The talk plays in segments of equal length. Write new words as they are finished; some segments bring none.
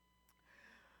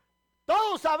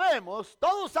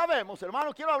todos sabemos,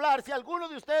 hermano, quiero hablar, si alguno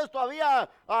de ustedes todavía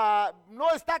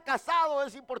no está casado,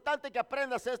 es importante que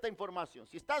aprendas esta información.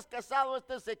 Si estás casado,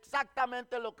 esto es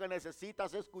exactamente lo que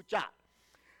necesitas escuchar.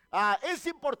 Es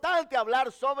importante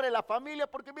hablar sobre la familia,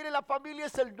 porque mire, la familia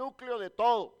es el núcleo de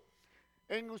todo.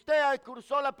 En usted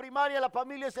cursó la primaria, la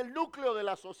familia es el núcleo de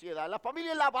la sociedad. La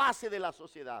familia es la base de la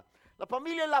sociedad. La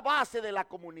familia es la base de la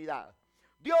comunidad.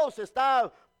 Dios está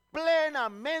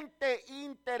plenamente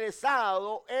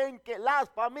interesado en que las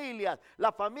familias,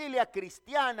 la familia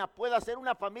cristiana pueda ser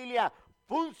una familia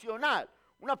funcional,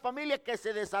 una familia que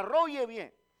se desarrolle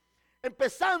bien.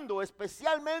 Empezando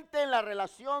especialmente en la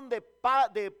relación de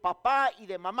papá y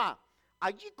de mamá.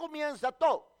 Allí comienza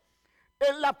todo.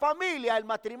 En la familia, el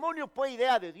matrimonio fue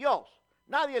idea de Dios.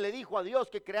 Nadie le dijo a Dios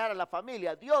que creara la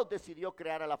familia. Dios decidió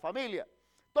crear a la familia.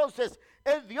 Entonces,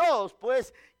 es Dios,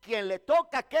 pues, quien le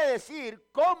toca que decir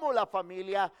cómo la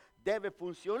familia debe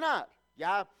funcionar.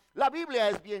 ¿Ya? La Biblia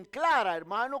es bien clara,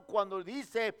 hermano, cuando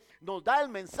dice, nos da el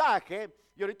mensaje.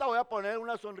 Y ahorita voy a poner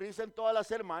una sonrisa en todas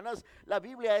las hermanas. La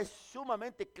Biblia es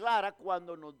sumamente clara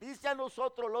cuando nos dice a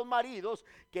nosotros los maridos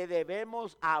que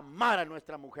debemos amar a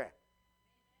nuestra mujer.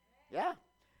 ¿Ya?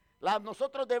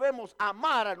 Nosotros debemos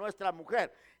amar a nuestra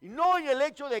mujer. Y no en el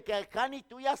hecho de que, Jani,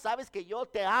 tú ya sabes que yo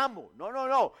te amo. No, no,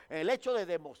 no. El hecho de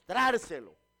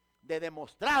demostrárselo. De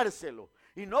demostrárselo.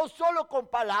 Y no solo con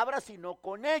palabras, sino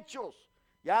con hechos.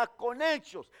 Ya, con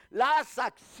hechos. Las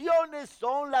acciones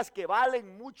son las que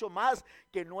valen mucho más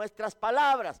que nuestras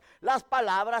palabras. Las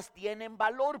palabras tienen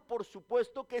valor, por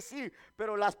supuesto que sí,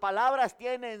 pero las palabras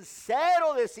tienen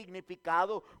cero de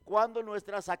significado cuando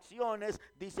nuestras acciones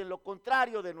dicen lo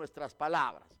contrario de nuestras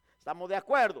palabras. ¿Estamos de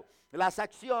acuerdo? Las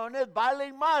acciones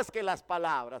valen más que las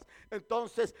palabras.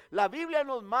 Entonces, la Biblia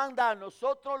nos manda a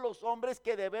nosotros los hombres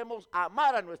que debemos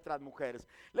amar a nuestras mujeres.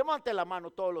 Levante la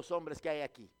mano todos los hombres que hay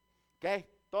aquí. ¿Ok?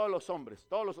 Todos los hombres,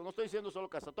 no estoy diciendo solo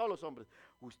casa, todos los hombres.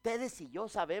 Ustedes y yo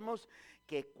sabemos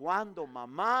que cuando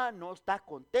mamá no está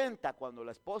contenta, cuando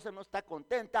la esposa no está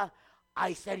contenta,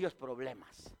 hay serios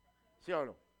problemas. ¿Sí o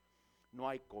no? No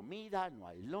hay comida, no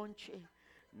hay lonche,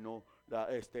 no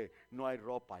hay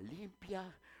ropa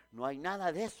limpia, no hay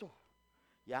nada de eso.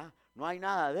 ¿Ya? No hay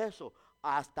nada de eso.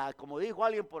 Hasta, como dijo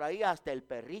alguien por ahí, hasta el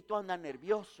perrito anda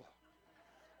nervioso.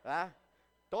 ¿Ah?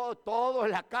 Todo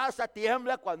en la casa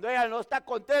tiembla cuando ella no está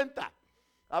contenta.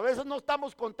 A veces no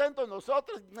estamos contentos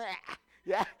nosotros,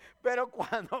 ¿ya? Pero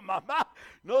cuando mamá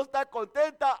no está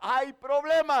contenta hay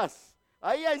problemas.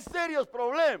 Ahí hay serios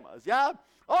problemas, ¿ya?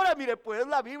 Ahora mire, pues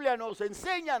la Biblia nos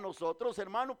enseña a nosotros,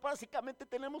 hermanos, básicamente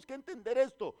tenemos que entender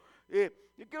esto.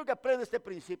 Yo quiero que aprenda este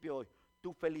principio hoy.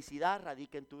 Tu felicidad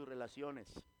radica en tus relaciones.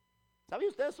 ¿Sabe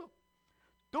usted eso?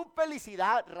 Tu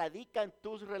felicidad radica en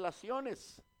tus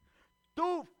relaciones.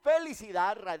 Tu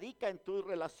felicidad radica en tus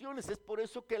relaciones. Es por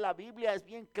eso que la Biblia es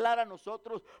bien clara a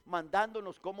nosotros,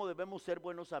 mandándonos cómo debemos ser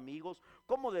buenos amigos,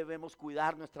 cómo debemos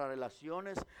cuidar nuestras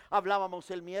relaciones.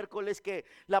 Hablábamos el miércoles que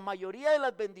la mayoría de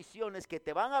las bendiciones que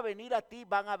te van a venir a ti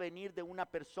van a venir de una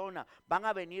persona, van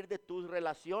a venir de tus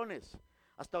relaciones.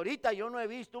 Hasta ahorita yo no he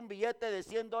visto un billete de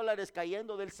 $100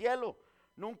 cayendo del cielo.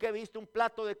 Nunca he visto un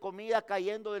plato de comida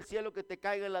cayendo del cielo que te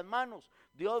caiga en las manos.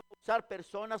 Dios va a usar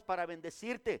personas para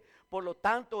bendecirte. Por lo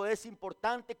tanto, es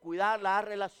importante cuidar las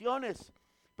relaciones.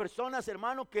 Personas,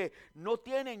 hermano, que no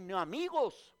tienen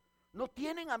amigos. No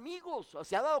tienen amigos.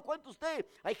 ¿Se ha dado cuenta usted?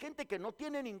 Hay gente que no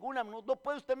tiene ninguna. No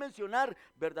puede usted mencionar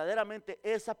verdaderamente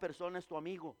esa persona es tu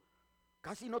amigo.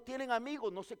 Casi no tienen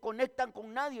amigos, no se conectan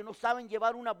con nadie, no saben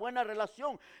llevar una buena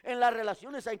relación. En las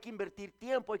relaciones hay que invertir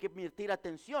tiempo, hay que invertir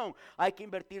atención, hay que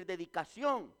invertir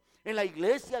dedicación. En la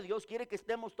iglesia Dios quiere que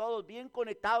estemos todos bien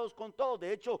conectados con todos.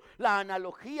 De hecho, la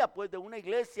analogía pues de una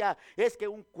iglesia es que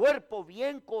un cuerpo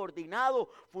bien coordinado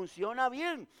funciona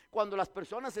bien. Cuando las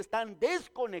personas están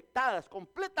desconectadas,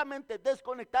 completamente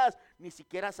desconectadas, ni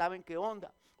siquiera saben qué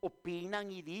onda.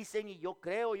 Opinan y dicen y yo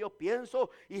creo, yo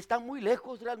pienso y están muy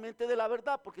lejos realmente de la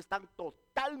verdad porque están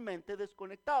totalmente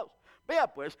desconectados.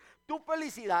 Vea pues, tu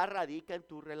felicidad radica en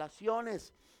tus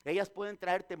relaciones. Ellas pueden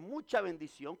traerte mucha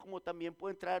bendición como también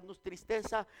pueden traernos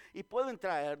tristeza y pueden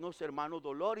traernos, hermanos,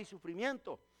 dolor y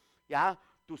sufrimiento. Ya,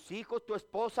 tus hijos, tu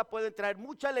esposa pueden traer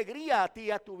mucha alegría a ti,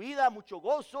 a tu vida, mucho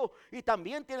gozo y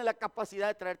también tienen la capacidad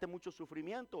de traerte mucho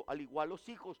sufrimiento, al igual los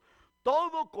hijos.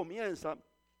 Todo comienza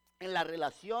en la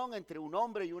relación entre un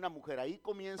hombre y una mujer. Ahí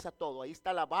comienza todo, ahí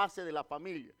está la base de la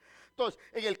familia. Entonces,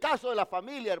 en el caso de la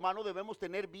familia, hermano, debemos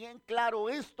tener bien claro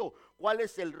esto, cuál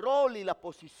es el rol y la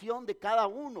posición de cada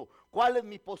uno, cuál es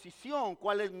mi posición,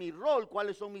 cuál es mi rol,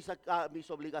 cuáles son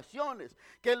mis obligaciones,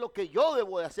 qué es lo que yo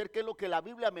debo de hacer, qué es lo que la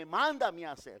Biblia me manda a mí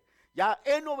a hacer. Ya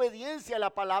en obediencia a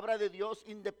la palabra de Dios,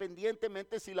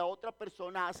 independientemente si la otra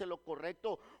persona hace lo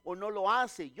correcto o no lo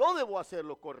hace, yo debo hacer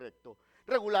lo correcto.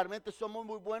 Regularmente somos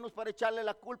muy buenos para echarle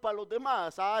la culpa a los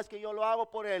demás. Es que yo lo hago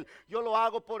por él, yo lo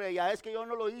hago por ella, es que yo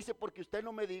no lo hice porque usted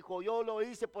no me dijo, yo lo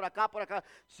hice por acá, por acá.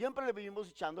 Siempre le vivimos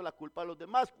echando la culpa a los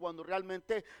demás, cuando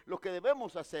realmente lo que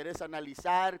debemos hacer es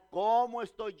analizar cómo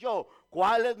estoy yo,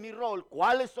 cuál es mi rol,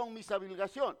 cuáles son mis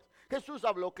obligaciones. Jesús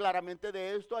habló claramente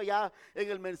de esto allá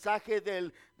en el mensaje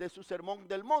de su sermón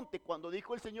del monte, cuando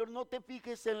dijo el Señor: no te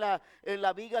fijes en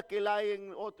la viga que hay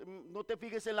no te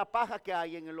fijes en la paja que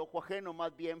hay en el ojo ajeno,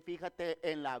 más bien fíjate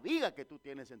en la viga que tú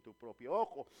tienes en tu propio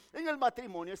ojo. En el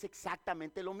matrimonio es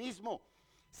exactamente lo mismo,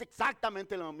 es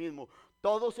exactamente lo mismo.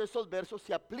 Todos esos versos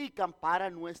se aplican para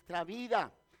nuestra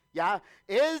vida. Ya,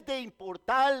 es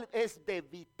de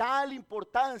vital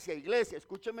importancia, iglesia,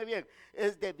 escúcheme bien,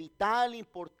 es de vital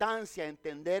importancia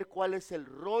entender cuál es el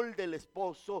rol del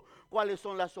esposo, cuáles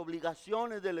son las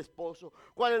obligaciones del esposo,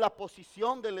 cuál es la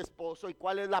posición del esposo y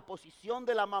cuál es la posición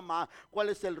de la mamá, cuál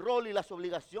es el rol y las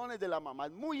obligaciones de la mamá.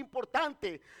 Es muy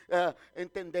importante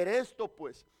entender esto,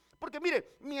 pues. Porque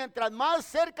mire, mientras más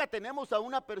cerca tenemos a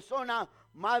una persona,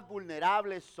 más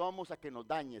vulnerables somos a que nos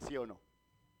dañe, ¿sí o no?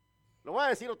 Lo voy a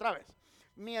decir otra vez.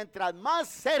 Mientras más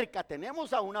cerca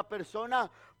tenemos a una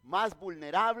persona, más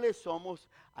vulnerables somos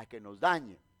a que nos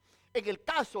dañe. En el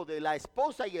caso de la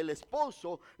esposa y el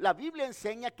esposo, la Biblia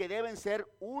enseña que deben ser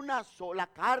una sola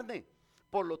carne.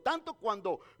 Por lo tanto,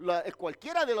 cuando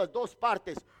cualquiera de las dos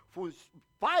partes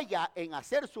falla en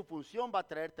hacer su función, va a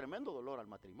traer tremendo dolor al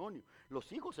matrimonio.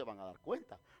 Los hijos se van a dar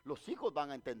cuenta, los hijos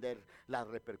van a entender las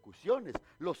repercusiones,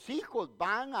 los hijos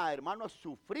van a, hermano, a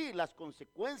sufrir las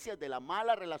consecuencias de la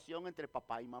mala relación entre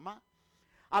papá y mamá.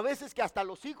 A veces que hasta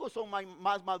los hijos son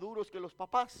más maduros que los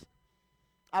papás.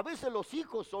 A veces los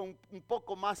hijos son un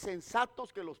poco más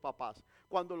sensatos que los papás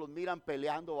cuando los miran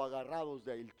peleando o agarrados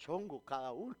del chongo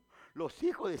cada uno. Los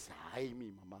hijos dicen: ay,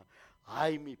 mi mamá,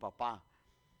 ay, mi papá.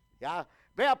 Ya,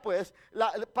 vea pues,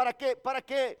 para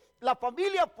que la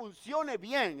familia funcione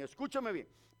bien, escúchame bien,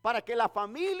 para que la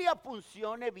familia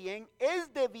funcione bien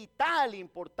es de vital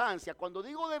importancia. Cuando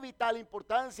digo de vital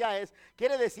importancia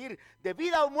quiere decir de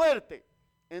vida o muerte.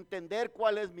 Entender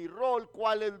cuál es mi rol,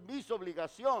 cuáles mis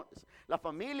obligaciones. La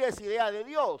familia es idea de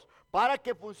Dios. Para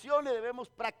que funcione debemos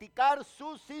practicar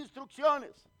sus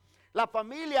instrucciones. La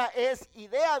familia es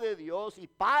idea de Dios y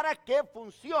para que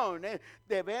funcione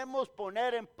debemos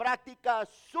poner en práctica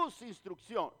sus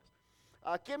instrucciones.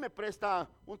 ¿A quién me presta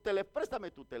un teléfono?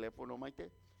 Préstame tu teléfono,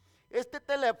 Maite. Este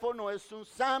teléfono es un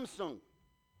Samsung.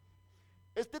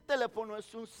 Este teléfono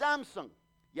es un Samsung.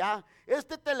 Ya,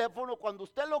 este teléfono cuando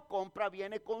usted lo compra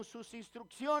viene con sus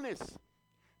instrucciones.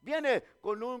 Viene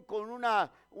con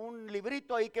un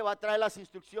librito ahí que va a traer las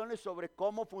instrucciones sobre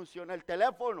cómo funciona el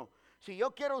teléfono. Si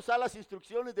yo quiero usar las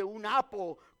instrucciones de un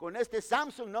Apple con este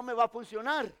Samsung, no me va a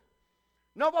funcionar.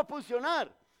 No va a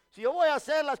funcionar. Si yo voy a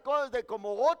hacer las cosas de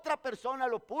como otra persona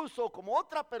lo puso, como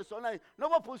otra persona, no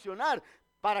va a funcionar.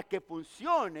 Para que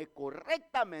funcione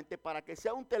correctamente, para que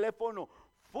sea un teléfono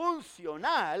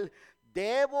funcional,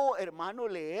 debo, hermano,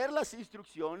 leer las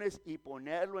instrucciones y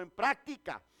ponerlo en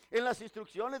práctica. En las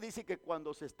instrucciones dice que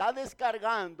cuando se está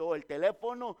descargando el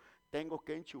teléfono, tengo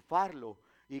que enchufarlo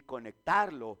y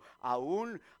conectarlo a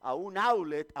un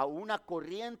outlet, a una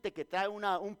corriente que trae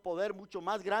un poder mucho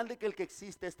más grande que el que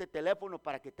existe este teléfono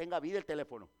para que tenga vida el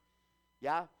teléfono.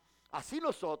 ¿Ya? Así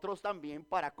nosotros también,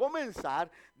 para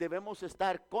comenzar, debemos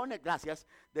estar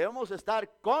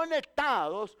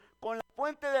conectados con la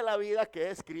fuente de la vida que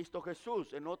es Cristo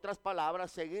Jesús. En otras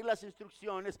palabras, seguir las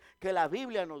instrucciones que la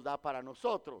Biblia nos da para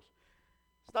nosotros.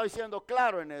 Está diciendo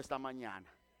claro en esta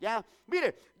mañana. Ya,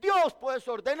 mire, Dios pues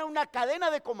ordena una cadena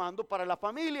de comando para la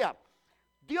familia.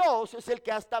 Dios es el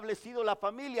que ha establecido la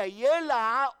familia y Él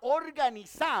la ha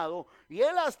organizado y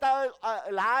Él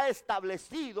la ha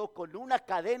establecido con una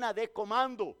cadena de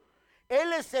comando.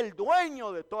 Él es el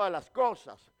dueño de todas las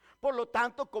cosas. Por lo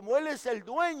tanto, como Él es el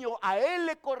dueño, a Él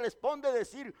le corresponde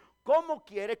decir cómo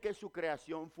quiere que su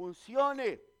creación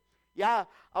funcione. Ya,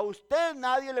 a usted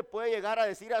nadie le puede llegar a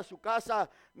decir a su casa: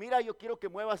 mira, yo quiero que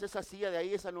muevas esa silla de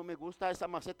ahí, esa no me gusta, esa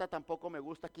maceta tampoco me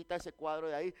gusta, quita ese cuadro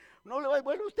de ahí. No le voy,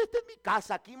 bueno, usted está en mi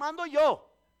casa, aquí mando yo.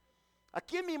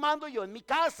 Aquí me mando yo, en mi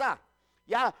casa.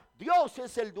 Ya, Dios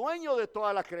es el dueño de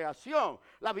toda la creación.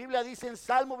 La Biblia dice en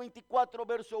Salmo 24,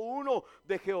 verso 1,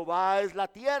 de Jehová es la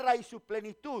tierra y su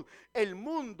plenitud, el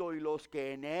mundo y los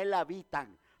que en él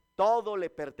habitan. Todo le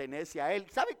pertenece a Él.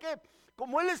 ¿Sabe qué?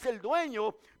 Como Él es el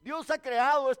dueño, Dios ha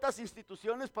creado estas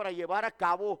instituciones para llevar a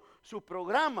cabo su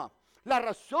programa. La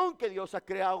razón que Dios ha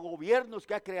creado gobiernos,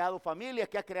 que ha creado familias,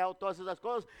 que ha creado todas esas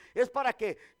cosas, es para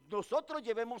que nosotros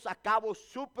llevemos a cabo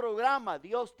su programa.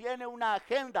 Dios tiene una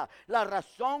agenda. La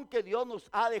razón que Dios nos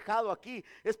ha dejado aquí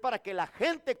es para que la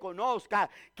gente conozca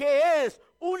que es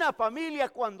una familia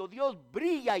cuando Dios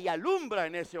brilla y alumbra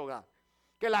en ese hogar.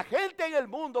 Que la gente en el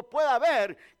mundo pueda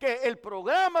ver que el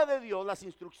programa de Dios, las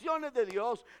instrucciones de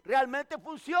Dios realmente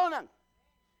funcionan.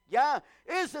 Ya,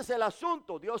 ese es el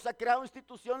asunto. Dios ha creado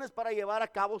instituciones para llevar a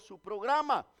cabo su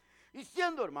programa. Y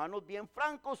siendo, hermanos, bien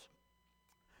francos,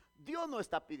 Dios no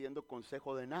está pidiendo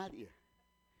consejo de nadie.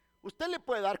 Usted le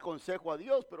puede dar consejo a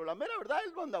Dios, pero la mera verdad,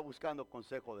 Él no anda buscando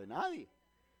consejo de nadie.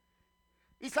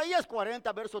 Isaías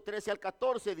 40, verso 13 al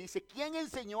 14 dice: ¿quién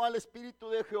enseñó al Espíritu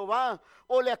de Jehová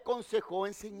o le aconsejó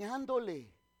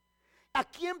enseñándole? ¿A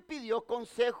quién pidió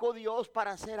consejo Dios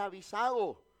para ser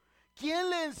avisado? ¿Quién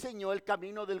le enseñó el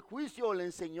camino del juicio o le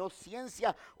enseñó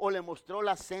ciencia o le mostró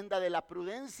la senda de la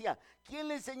prudencia? ¿Quién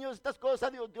le enseñó estas cosas a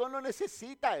Dios? Dios no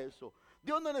necesita eso.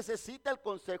 Dios no necesita el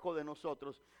consejo de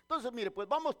nosotros. Entonces, mire, pues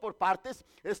vamos por partes.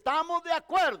 Estamos de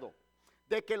acuerdo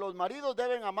de que los maridos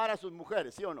deben amar a sus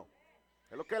mujeres, ¿sí o no?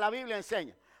 Es lo que la Biblia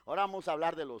enseña. Ahora vamos a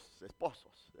hablar de los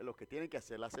esposos, de lo que tienen que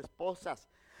hacer las esposas.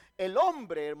 El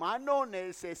hombre, hermano,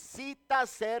 necesita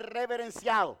ser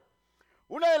reverenciado.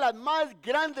 Una de las más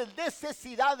grandes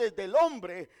necesidades del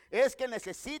hombre es que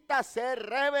necesita ser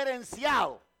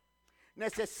reverenciado.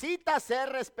 Necesita ser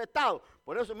respetado.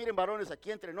 Por eso, miren, varones,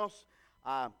 aquí entre nos,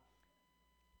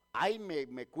 ahí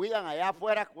me cuidan allá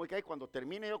afuera, okay, cuando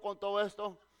termine yo con todo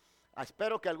esto.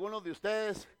 Espero que algunos de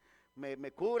ustedes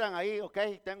me cubran ahí, ok,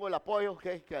 tengo el apoyo,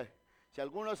 ok, que si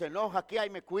alguno se enoja aquí, ahí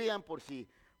me cuidan por si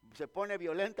se pone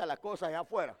violenta la cosa allá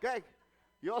afuera, ok.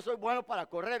 Yo soy bueno para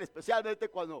correr, especialmente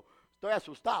cuando estoy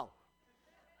asustado.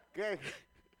 Okay.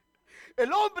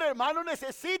 El hombre, hermano,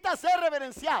 necesita ser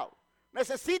reverenciado,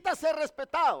 necesita ser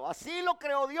respetado. Así lo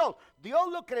creó Dios.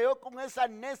 Dios lo creó con esa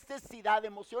necesidad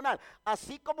emocional.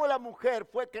 Así como la mujer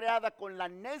fue creada con la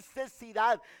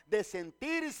necesidad de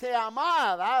sentirse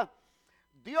amada,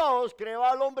 Dios creó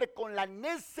al hombre con la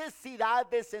necesidad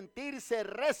de sentirse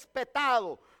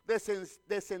respetado,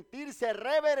 de sentirse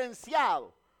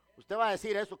reverenciado. Usted va a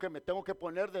decir eso, que me tengo que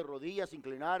poner de rodillas,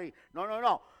 inclinar y...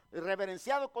 No.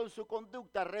 Reverenciado con su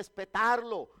conducta,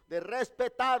 respetarlo, de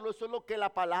respetarlo. Eso es lo que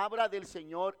la palabra del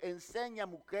Señor enseña.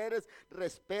 Mujeres,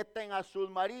 respeten a sus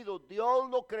maridos. Dios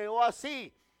lo creó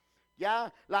así.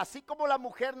 Ya, así como la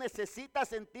mujer necesita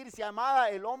sentirse amada,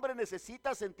 el hombre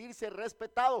necesita sentirse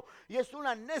respetado. Y es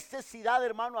una necesidad,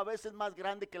 hermano, a veces más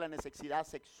grande que la necesidad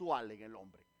sexual en el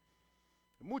hombre.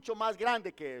 Mucho más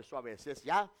grande que eso a veces,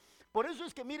 ¿ya? Por eso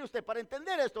es que mire usted, para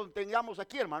entender esto, tengamos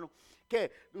aquí, hermano, que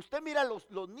usted mira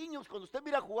los niños, cuando usted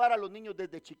mira jugar a los niños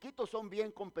desde chiquitos, son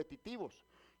bien competitivos.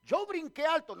 Yo brinqué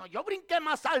alto, no, yo brinqué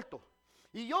más alto.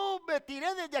 Y yo me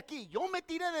tiré desde aquí, yo me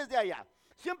tiré desde allá.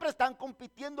 Siempre están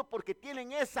compitiendo porque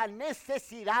tienen esa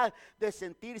necesidad de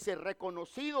sentirse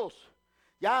reconocidos.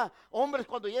 Ya, hombres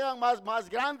cuando llegan más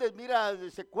grandes, mira,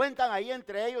 se cuentan ahí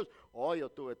entre ellos. Oh, yo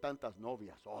tuve tantas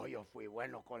novias. Oh, yo fui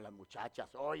bueno con las muchachas.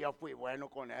 Oh, yo fui bueno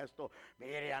con esto.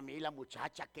 Mire, a mí la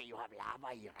muchacha que yo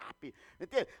hablaba y rápido.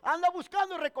 ¿Entiendes? Anda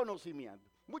buscando reconocimiento.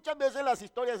 Muchas veces las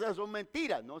historias son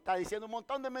mentiras, ¿no? Está diciendo un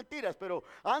montón de mentiras, pero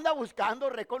anda buscando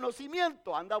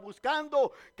reconocimiento. Anda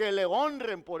buscando que le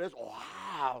honren por eso.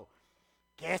 ¡Wow!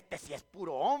 Que este sí es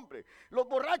puro hombre. Los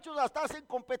borrachos hasta hacen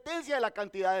competencia de la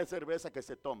cantidad de cerveza que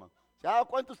se toman. ¿Se ha dado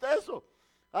cuenta usted de eso?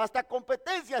 Hasta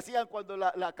competencia hacían cuando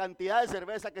la cantidad de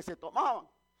cerveza que se tomaban.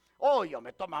 Oh, yo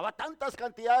me tomaba tantas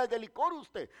cantidades de licor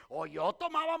usted. Oh, yo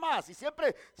tomaba más. Y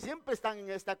siempre están en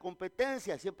esta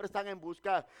competencia, siempre están en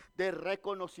busca de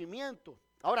reconocimiento.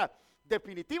 Ahora,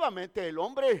 definitivamente el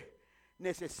hombre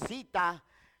necesita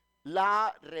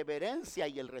la reverencia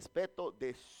y el respeto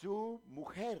de su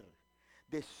mujer,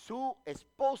 de su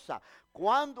esposa.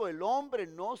 Cuando el hombre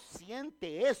no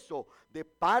siente eso de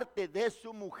parte de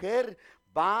su mujer,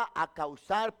 va a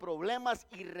causar problemas.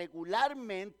 Y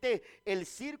regularmente el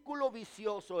círculo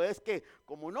vicioso es que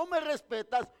como no me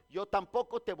respetas, yo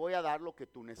tampoco te voy a dar lo que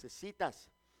tú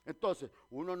necesitas. Entonces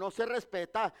uno no se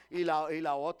respeta y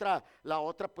la otra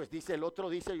pues dice, el otro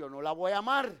dice, yo no la voy a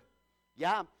amar.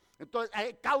 Ya,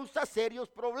 entonces causa serios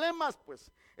problemas,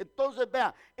 pues. Entonces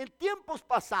vea, en tiempos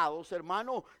pasados,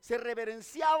 hermano, se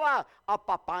reverenciaba a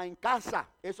papá en casa.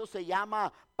 Eso se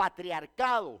llama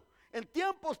patriarcado. En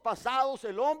tiempos pasados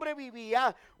el hombre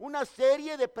vivía una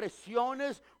serie de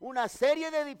presiones, una serie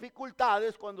de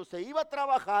dificultades cuando se iba a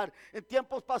trabajar. En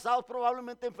tiempos pasados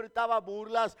probablemente enfrentaba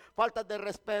burlas, faltas de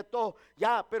respeto,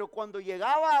 ya, pero cuando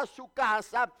llegaba a su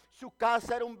casa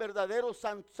era un verdadero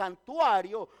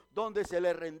santuario donde se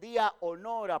le rendía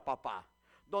honor a papá,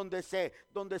 donde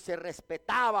se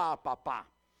respetaba a papá.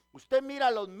 Usted mira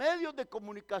los medios de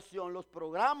comunicación, los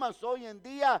programas hoy en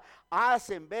día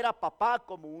hacen ver a papá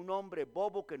como un hombre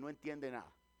bobo que no entiende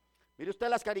nada. Mire usted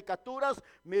las caricaturas,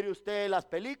 mire usted las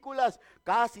películas,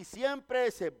 casi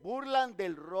siempre se burlan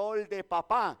del rol de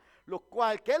papá. Lo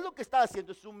cual, ¿qué es lo que está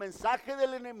haciendo? Es un mensaje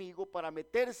del enemigo para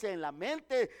meterse en la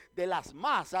mente de las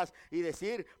masas y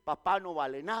decir, papá no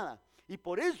vale nada. Y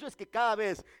por eso es que cada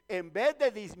vez, en vez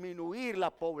de disminuir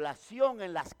la población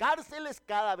en las cárceles,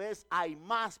 cada vez hay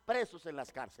más presos en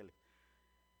las cárceles.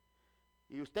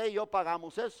 Y usted y yo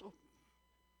pagamos eso.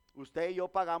 Usted y yo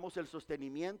pagamos el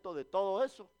sostenimiento de todo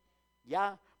eso.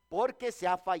 Ya, porque se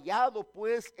ha fallado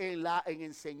pues en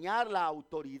enseñar la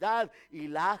autoridad y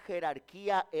la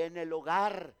jerarquía en el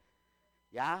hogar.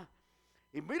 Ya.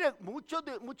 Y miren, muchos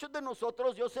de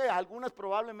nosotros, yo sé,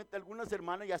 probablemente algunas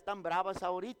hermanas ya están bravas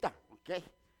ahorita, ¿ok?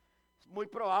 Es muy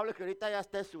probable que ahorita ya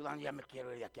esté sudando, ya me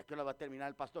quiero ir de aquí, ¿a qué hora va a terminar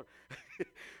el pastor?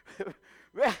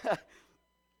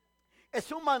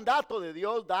 Es un mandato de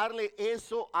Dios darle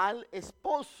eso al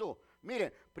esposo.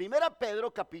 Miren, 1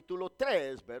 Pedro capítulo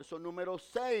 3, verso número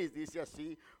 6, dice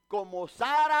así, como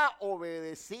Sara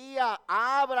obedecía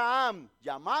a Abraham,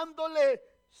 llamándole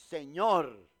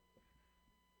Señor,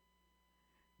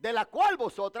 de la cual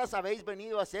vosotras habéis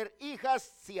venido a ser hijas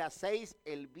si hacéis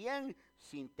el bien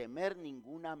sin temer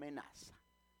ninguna amenaza.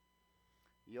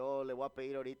 Yo le voy a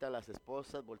pedir ahorita a las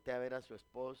esposas, voltee a ver a su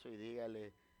esposo y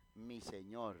dígale, mi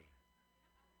Señor.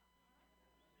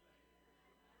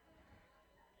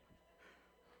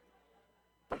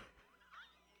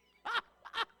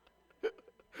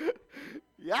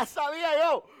 Ya sabía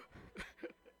yo.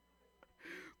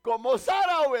 Como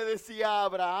Sara obedecía a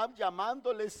Abraham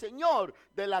llamándole Señor,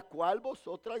 de la cual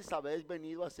vosotras habéis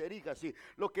venido a ser hijas. Sí,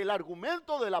 lo que el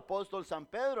argumento del apóstol San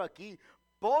Pedro aquí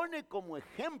pone como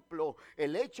ejemplo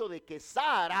el hecho de que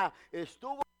Sara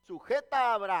estuvo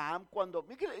sujeta a Abraham cuando,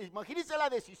 imagínense la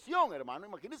decisión, hermano,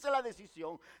 imagínense la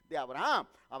decisión de Abraham.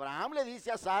 Abraham le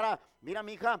dice a Sara, mira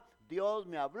mija, Dios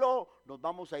me habló, nos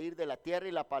vamos a ir de la tierra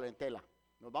y la parentela,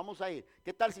 nos vamos a ir.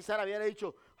 ¿Qué tal si Sara hubiera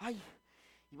dicho, ay,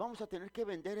 y vamos a tener que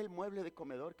vender el mueble de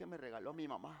comedor que me regaló mi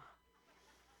mamá?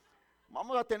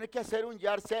 Vamos a tener que hacer un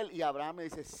yard sale. Y Abraham me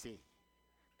dice, sí,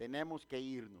 tenemos que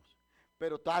irnos.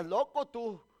 Pero estás loco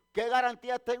tú. ¿Qué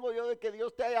garantía tengo yo de que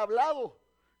Dios te haya hablado?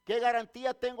 ¿Qué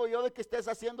garantía tengo yo de que estés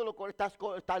haciendo lo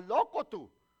correcto? Estás loco tú.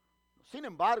 Sin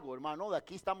embargo, hermano, de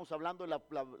aquí estamos hablando de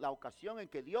la ocasión en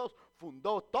que Dios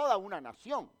fundó toda una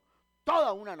nación.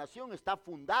 Toda una nación está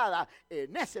fundada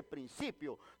en ese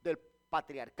principio del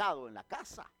patriarcado en la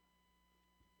casa.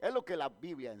 Es lo que la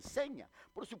Biblia enseña.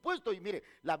 Por supuesto, y mire,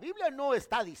 la Biblia no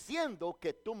está diciendo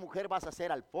que tu mujer vas a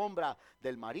ser alfombra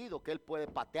del marido, que él puede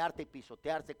patearte y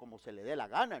pisotearse como se le dé la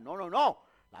gana. No, no, no.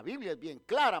 La Biblia es bien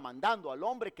clara mandando al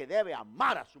hombre que debe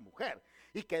amar a su mujer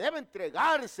y que debe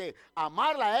entregarse,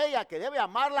 amarla a ella, que debe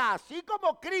amarla así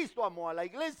como Cristo amó a la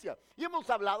iglesia. Y hemos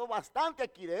hablado bastante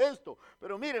aquí de esto.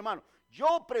 Pero mire, hermano,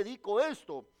 yo predico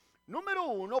esto. Número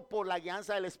 1, por la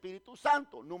guianza del Espíritu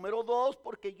Santo. Número 2,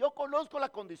 porque yo conozco la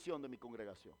condición de mi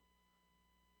congregación.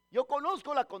 Yo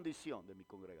conozco la condición de mi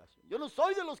congregación. Yo no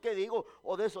soy de los que digo,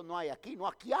 o de eso no hay aquí. No,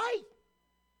 aquí hay.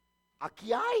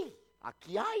 Aquí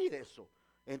hay de eso.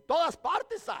 En todas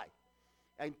partes hay.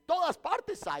 En todas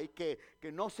partes hay que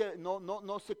no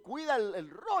se cuida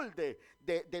el rol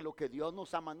de lo que Dios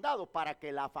nos ha mandado. Para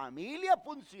que la familia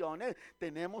funcione,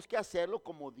 tenemos que hacerlo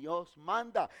como Dios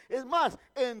manda. Es más,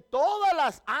 en todas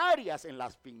las áreas, en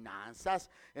las finanzas,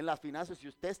 si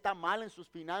usted está mal en sus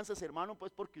finanzas, hermano,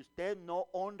 pues porque usted no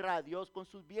honra a Dios con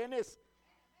sus bienes.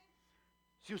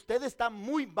 Si usted está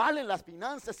muy mal en las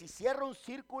finanzas y cierra un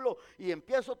círculo y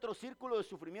empieza otro círculo de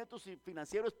sufrimientos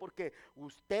financieros, porque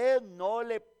usted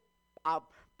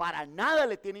para nada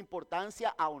le tiene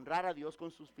importancia a honrar a Dios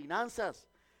con sus finanzas.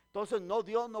 Entonces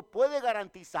Dios no puede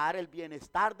garantizar el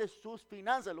bienestar de sus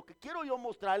finanzas. Lo que quiero yo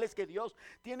mostrarles es que Dios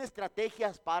tiene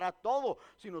estrategias para todo.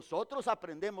 Si nosotros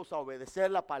aprendemos a obedecer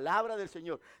la palabra del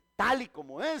Señor tal y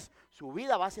como es, su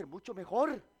vida va a ser mucho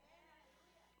mejor.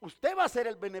 Usted va a ser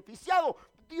el beneficiado.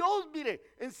 Dios,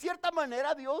 mire, en cierta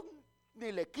manera Dios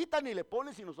ni le quita ni le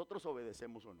pone si nosotros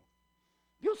obedecemos o no.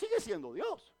 Dios sigue siendo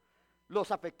Dios. Los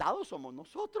afectados somos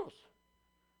nosotros.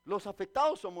 Los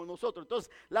afectados somos nosotros. Entonces,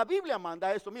 la Biblia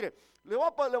manda esto. Mire, le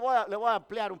voy a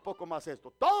ampliar un poco más esto.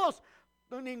 Todos,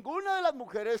 ninguna de las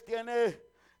mujeres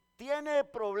tiene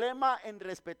problema en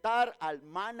respetar al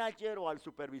manager o al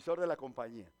supervisor de la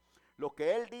compañía. Lo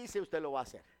que él dice, usted lo va a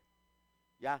hacer.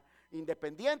 ¿Ya?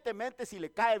 Independientemente si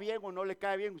le cae bien o no le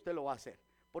cae bien, usted lo va a hacer.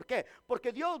 ¿Por qué?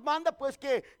 Porque Dios manda pues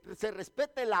que se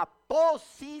respete la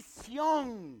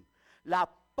posición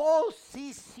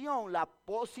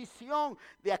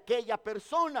de aquella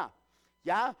persona.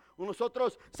 Ya,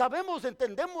 nosotros sabemos,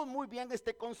 entendemos muy bien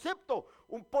este concepto.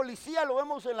 Un policía lo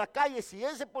vemos en la calle, si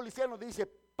ese policía nos dice,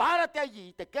 párate allí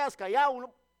y te quedas callado,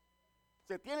 uno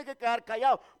se tiene que quedar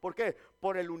callado. ¿Por qué?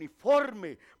 Por el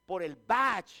uniforme, por el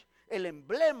badge, el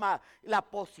emblema, la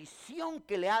posición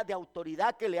de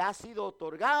autoridad que le ha sido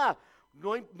otorgada.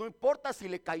 No importa si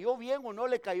le cayó bien o no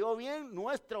le cayó bien,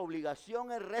 nuestra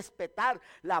obligación es respetar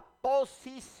la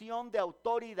posición de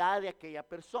autoridad de aquella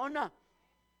persona.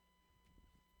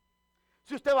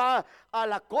 Si usted va a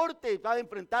la corte y va a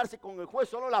enfrentarse con el juez,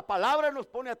 solo la palabra nos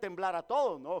pone a temblar a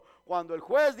todos, ¿no? Cuando el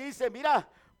juez dice, mira,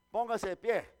 póngase de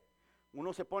pie,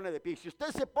 uno se pone de pie. Si usted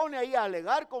se pone ahí a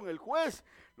alegar con el juez,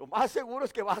 lo más seguro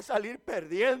es que va a salir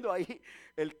perdiendo ahí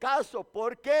el caso,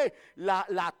 porque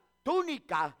la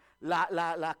túnica,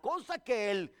 la cosa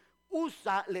que él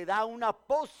usa, le da una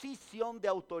posición de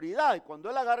autoridad. Y cuando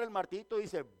él agarra el martillito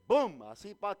dice, ¡boom!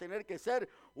 Así va a tener que ser.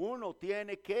 Uno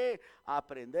tiene que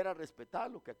aprender a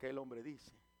respetar lo que aquel hombre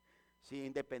dice, sí,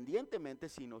 independientemente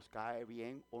si nos cae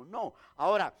bien o no.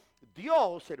 Ahora,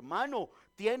 Dios, hermano,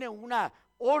 tiene una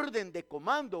orden de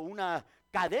comando, una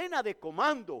cadena de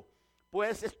comando,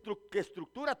 pues que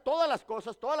estructura todas las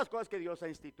cosas que Dios ha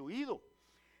instituido.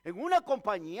 En una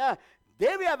compañía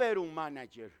debe haber un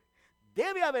manager,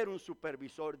 debe haber un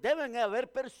supervisor, deben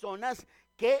haber personas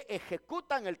que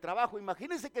ejecutan el trabajo.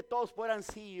 Imagínense que todos fueran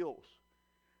CEOs,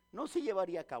 no se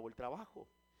llevaría a cabo el trabajo.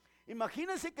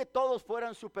 Imagínense que todos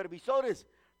fueran supervisores,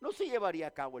 no se llevaría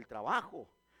a cabo el trabajo.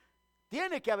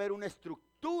 Tiene que haber una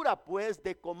estructura pues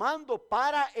de comando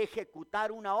para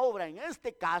ejecutar una obra. En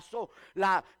este caso,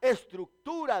 la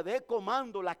estructura de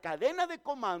comando, la cadena de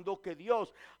comando que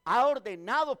Dios ha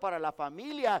ordenado para la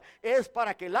familia es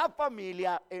para que la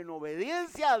familia, en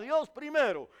obediencia a Dios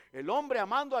primero, el hombre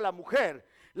amando a la mujer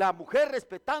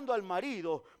respetando al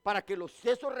marido, para que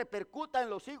eso repercuta en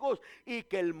los hijos y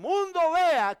que el mundo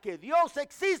vea que Dios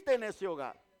existe en ese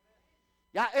hogar.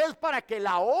 Ya es para que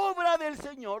la obra del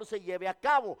Señor se lleve a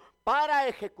cabo, para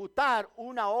ejecutar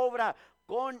una obra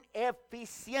con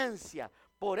eficiencia.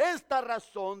 Por esta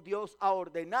razón Dios ha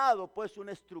ordenado pues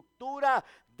una estructura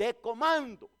de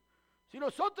comando. Si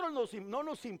nosotros no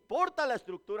nos importa la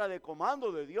estructura de comando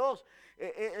de Dios,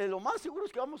 lo más seguro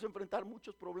es que vamos a enfrentar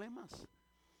muchos problemas.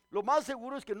 Lo más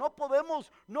seguro es que no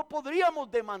podríamos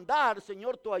demandar,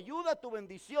 Señor, tu ayuda, tu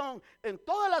bendición en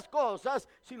todas las cosas,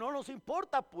 si no nos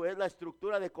importa pues la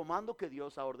estructura de comando que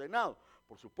Dios ha ordenado.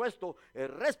 Por supuesto, es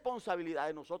responsabilidad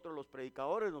de nosotros los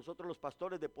predicadores, nosotros los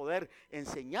pastores, de poder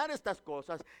enseñar estas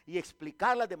cosas y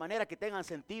explicarlas de manera que tengan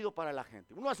sentido para la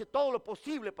gente. Uno hace todo lo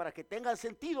posible para que tengan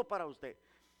sentido para usted.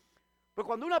 Pero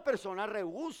cuando una persona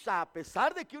rehúsa, a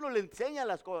pesar de que uno le enseña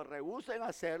las cosas, rehúsa en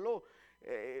hacerlo,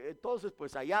 entonces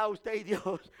pues allá usted y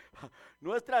Dios.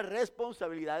 Nuestra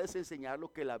responsabilidad es enseñar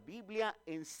lo que la Biblia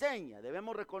enseña.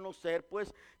 Debemos reconocer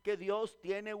pues que Dios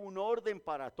tiene un orden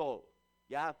para todo,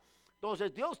 ¿ya?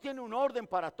 Entonces Dios tiene un orden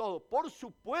para todo. Por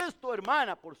supuesto,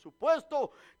 hermana, por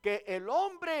supuesto que el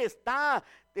hombre está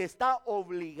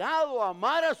obligado a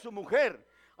amar a su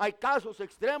mujer. Hay casos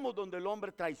extremos donde el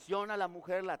hombre traiciona a la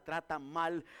mujer, la trata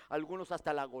mal, algunos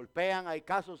hasta la golpean. Hay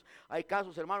casos,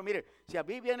 hermano. Mire, si a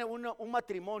mí viene un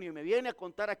matrimonio y me viene a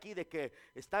contar aquí de que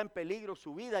está en peligro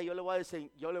su vida, yo le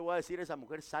voy a decir a esa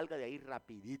mujer, salga de ahí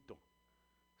rapidito.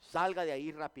 Salga de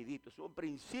ahí rapidito. Es un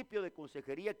principio de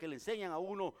consejería que le enseñan a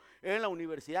uno en la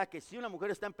universidad, que si una mujer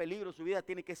está en peligro su vida,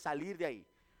 tiene que salir de ahí,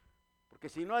 porque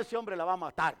si no, ese hombre la va a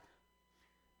matar.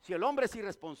 Si el hombre es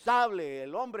irresponsable,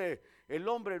 el hombre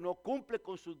no cumple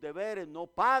con sus deberes, no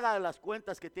paga las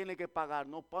cuentas que tiene que pagar,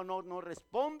 no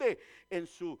responde en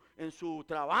su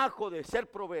trabajo de ser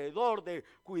proveedor, de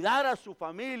cuidar a su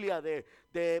familia,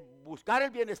 de buscar el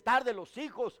bienestar de los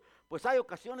hijos, pues hay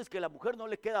ocasiones que a la mujer no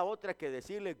le queda otra que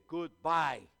decirle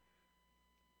goodbye,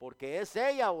 porque es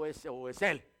ella o es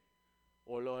él,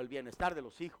 o el bienestar de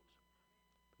los hijos.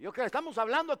 Yo creo que estamos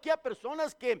hablando aquí a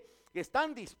personas que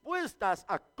están dispuestas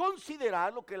a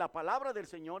considerar lo que la palabra del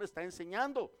Señor está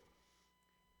enseñando.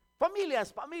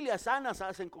 Familias sanas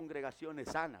hacen congregaciones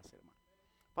sanas, hermano.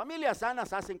 Familias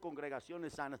sanas hacen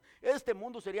congregaciones sanas. Este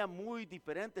mundo sería muy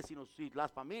diferente si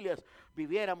las familias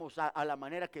viviéramos a la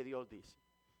manera que Dios dice.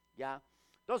 ¿Ya?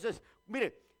 Entonces,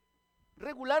 mire,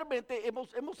 regularmente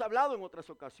hemos hablado en otras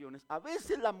ocasiones, a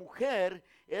veces la mujer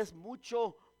es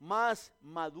mucho más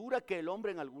madura que el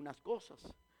hombre en algunas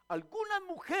cosas. Algunas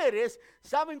mujeres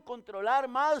saben controlar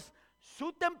más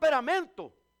su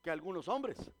temperamento que algunos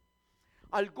hombres.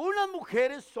 Algunas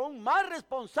mujeres son más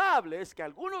responsables que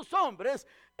algunos hombres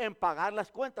en pagar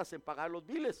las cuentas, en pagar los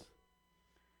biles.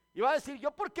 Y va a decir,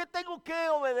 ¿yo por qué tengo que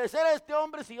obedecer a este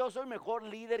hombre si yo soy mejor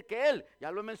líder que él? Ya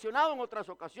lo he mencionado en otras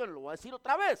ocasiones, lo voy a decir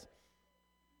otra vez.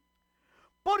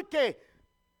 Porque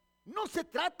no se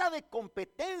trata de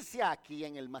competencia aquí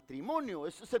en el matrimonio.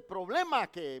 Ese es el problema,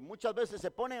 que muchas veces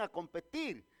se ponen a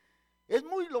competir.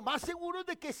 Lo más seguro es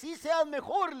de que sí seas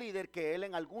mejor líder que él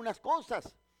en algunas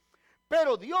cosas.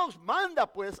 Pero Dios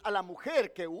manda pues a la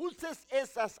mujer que uses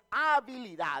esas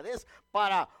habilidades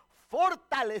para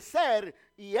fortalecer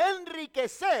y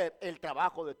enriquecer el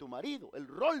trabajo de tu marido, el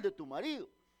rol de tu marido.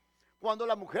 Cuando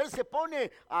la mujer se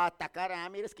pone a atacar,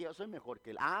 mire, es que yo soy mejor que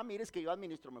él, mire, es que yo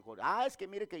administro mejor, es que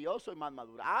mire que yo soy más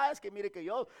madura, es que mire que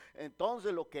yo,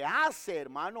 entonces lo que hace,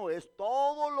 hermano, es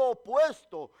todo lo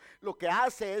opuesto. Lo que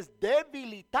hace es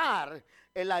debilitar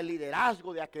el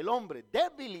liderazgo de aquel hombre,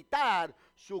 debilitar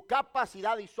su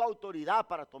capacidad y su autoridad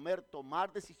para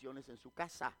tomar decisiones en su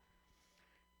casa.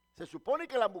 Se supone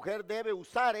que la mujer debe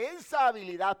usar esa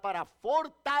habilidad para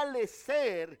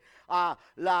fortalecer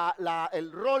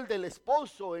el rol del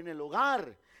esposo en el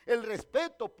hogar. El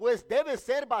respeto, pues, debe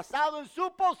ser basado en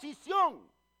su posición,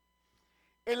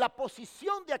 en la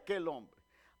posición de aquel hombre.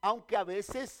 Aunque a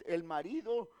veces el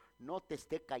marido no te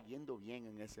esté cayendo bien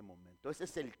en ese momento. Ese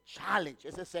es el challenge,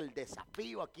 ese es el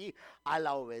desafío aquí a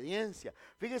la obediencia.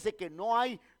 Fíjese que no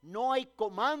hay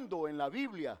comando en la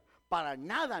Biblia. Para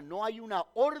nada, no hay una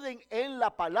orden en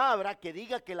la palabra que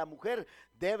diga que la mujer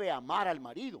debe amar al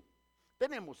marido.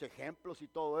 Tenemos ejemplos y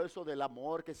todo eso del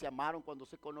amor, que se amaron cuando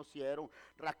se conocieron,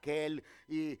 Raquel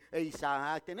e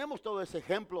Isaac. Tenemos todo ese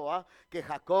ejemplo, que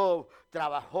Jacob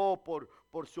trabajó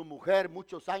por su mujer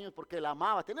muchos años porque la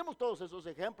amaba. Tenemos todos esos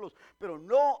ejemplos, pero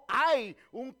no hay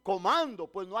un comando,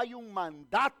 pues no hay un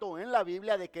mandato en la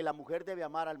Biblia de que la mujer debe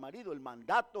amar al marido. El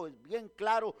mandato es bien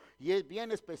claro y es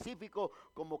bien específico,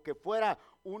 como que fuera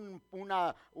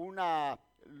una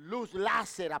luz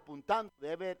láser apuntando.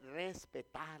 Debe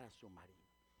respetar a su marido.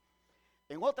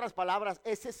 En otras palabras,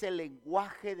 ese es el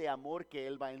lenguaje de amor que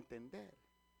él va a entender.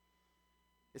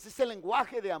 Ese es el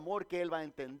lenguaje de amor que él va a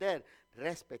entender.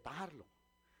 Respetarlo.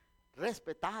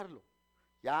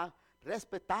 Ya,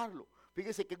 respetarlo.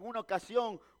 Fíjese que en una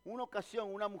ocasión,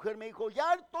 una mujer me dijo,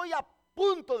 ya estoy a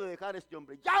punto de dejar a este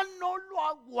hombre, ya no lo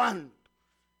aguanto.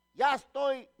 Ya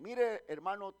estoy, mire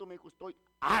hermano, tú me dijo, estoy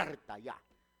harta ya.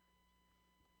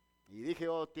 Y dije,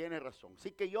 tiene razón,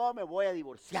 sí que yo me voy a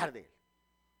divorciar de él.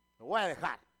 Lo voy a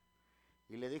dejar.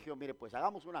 Y le dije, mire, pues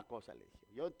hagamos una cosa, le dije.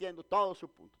 Yo entiendo todo su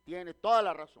punto. Tiene toda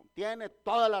la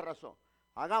razón.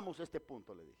 Hagamos este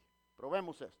punto, le dije.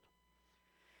 Probemos esto.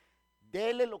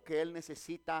 Dele lo que él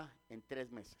necesita en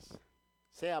 3 meses.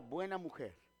 Sea buena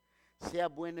mujer, sea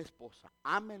buena esposa.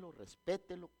 Ámelo,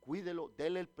 respételo, cuídelo,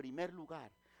 dele el primer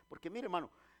lugar. Porque mire,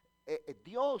 hermano,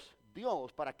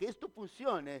 Dios, para que esto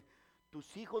funcione,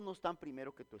 tus hijos no están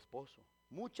primero que tu esposo.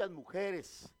 Muchas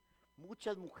mujeres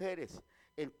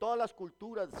en todas las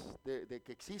culturas que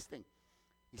existen,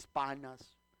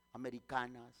 hispanas,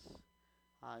 americanas,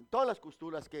 en todas las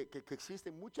culturas que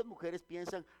existen, muchas mujeres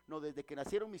piensan, no, desde que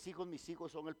nacieron mis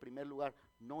hijos son el primer lugar.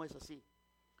 No es así.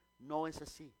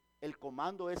 El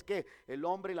comando es que el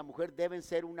hombre y la mujer deben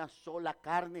ser una sola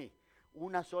carne.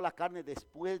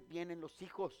 Después vienen los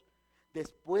hijos,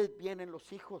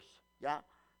 ¿ya?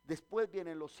 Después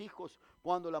vienen los hijos.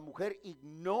 Cuando la mujer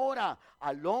ignora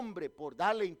al hombre por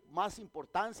darle más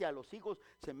importancia a los hijos,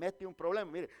 se mete un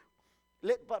problema. Mire,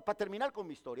 para terminar con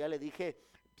mi historia, le dije,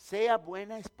 sea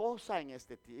buena esposa en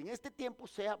este tiempo,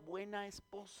 sea buena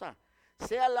esposa.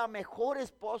 Sea la mejor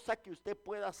esposa que usted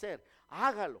pueda ser.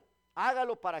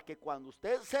 Hágalo para que cuando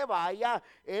usted se vaya,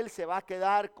 él se va a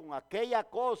quedar con aquella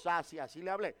cosa, así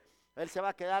le hablé. Él se va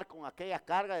a quedar con aquella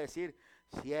carga de decir,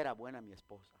 si era buena mi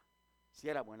esposa.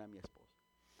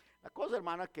 La cosa,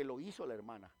 hermana, que lo hizo la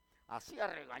hermana, así a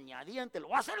regañadiente, lo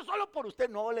va a hacer solo por usted.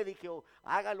 No, le dije,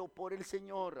 hágalo por el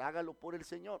Señor.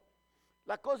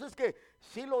 La cosa es que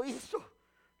sí lo hizo.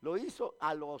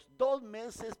 A los 2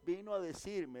 meses vino a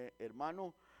decirme,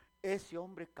 hermano, ese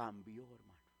hombre cambió,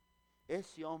 hermano.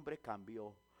 Ese hombre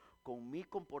cambió. Con mi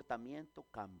comportamiento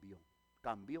cambió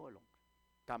el hombre.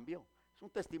 Cambió. Es un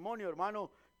testimonio,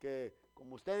 hermano, que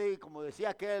como decía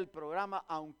aquel programa,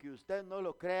 aunque usted no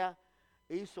lo crea,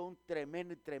 hizo un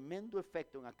tremendo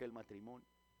efecto en aquel matrimonio.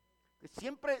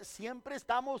 Siempre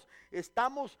estamos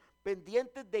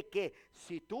pendientes de que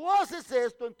si tú haces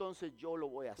esto, entonces yo lo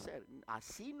voy a hacer.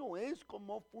 Así no es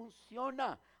como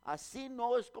funciona. Así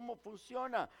no es como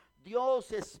funciona.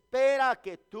 Dios espera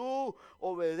que tú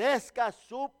obedezcas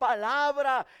su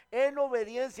palabra en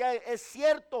obediencia. Es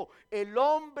cierto, el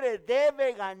hombre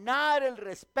debe ganar el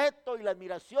respeto y la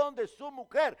admiración de su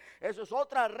mujer. Eso es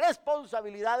otra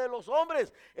responsabilidad de los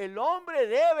hombres. El hombre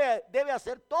debe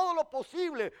hacer todo lo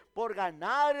posible por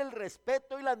ganar el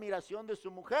respeto y la admiración de su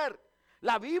mujer.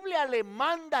 La Biblia le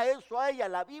manda eso a ella.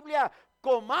 La Biblia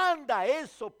comanda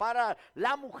eso para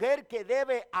la mujer, que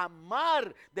debe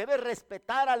amar, debe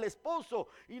respetar al esposo.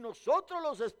 Y nosotros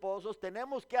los esposos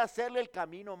tenemos que hacerle el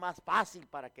camino más fácil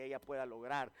para que ella pueda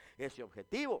lograr ese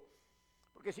objetivo.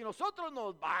 Porque si nosotros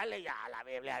nos vale ya la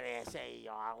Biblia dice y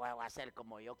yo voy a hacer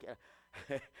como yo quiero.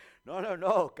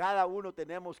 No, cada uno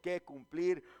tenemos que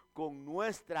cumplir con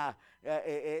nuestro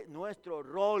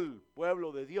rol,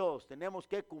 pueblo de Dios. Tenemos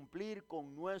que cumplir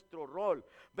con nuestro rol.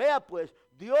 Vea pues,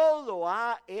 Dios lo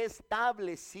ha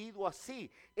establecido así.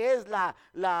 Es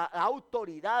la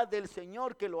autoridad del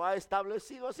Señor que lo ha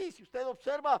establecido así. Si usted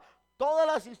observa todas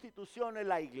las instituciones,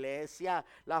 la iglesia,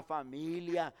 la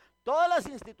familia, todas las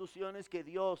instituciones que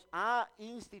Dios ha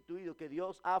instituido, que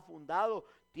Dios ha fundado,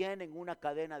 tienen una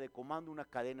cadena de comando, una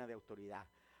cadena de autoridad.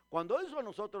 Cuando eso a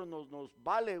nosotros nos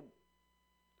vale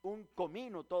un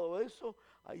comino, todo eso,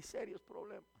 hay serios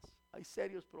problemas,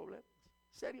 serios problemas,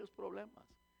 serios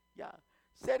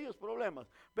problemas.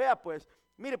 Vea pues,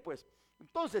 mire pues,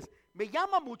 entonces me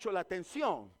llama mucho la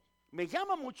atención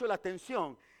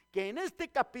que en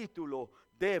este capítulo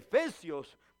de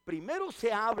Efesios, primero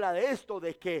se habla de esto,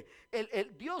 de que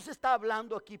Dios está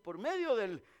hablando aquí por medio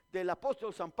del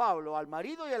apóstol San Pablo al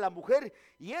marido y a la mujer,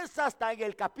 y es hasta en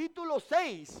el capítulo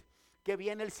 6 que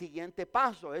viene el siguiente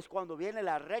paso. Es cuando viene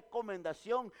la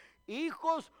recomendación: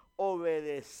 hijos,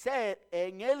 obedeced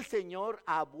en el Señor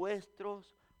a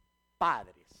vuestros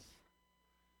padres.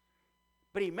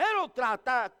 Primero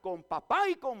trata con papá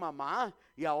y con mamá,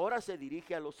 y ahora se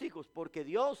dirige a los hijos, porque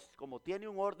Dios, como tiene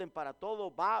un orden para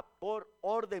todo, va por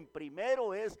orden.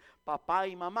 Primero es papá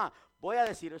y mamá. Voy a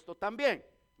decir esto también.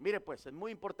 Mire pues, es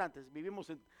muy importante.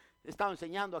 He estado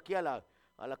enseñando aquí a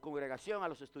la congregación, a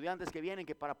los estudiantes que vienen,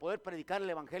 que para poder predicar el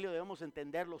evangelio debemos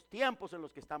entender los tiempos en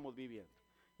los que estamos viviendo.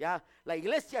 Ya, la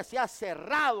iglesia se ha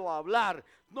cerrado a hablar,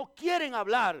 no quieren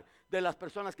hablar de las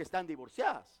personas que están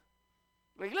divorciadas.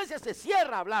 La iglesia se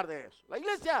cierra a hablar de eso.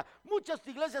 Muchas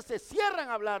iglesias se cierran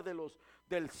a hablar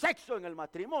del sexo en el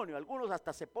matrimonio. Algunos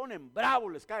hasta se ponen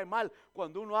bravos, les cae mal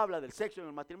cuando uno habla del sexo en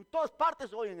el matrimonio. En todas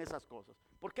partes oyen esas cosas.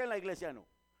 ¿Por qué en la iglesia no?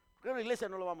 ¿Por qué en la iglesia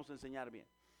no lo vamos a enseñar bien?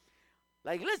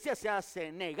 La iglesia se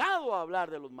ha negado a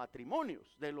hablar de los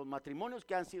matrimonios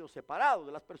que han sido separados,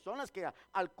 de las personas que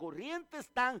al corriente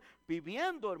están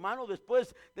viviendo, hermano,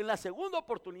 después de la segunda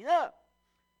oportunidad.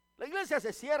 La iglesia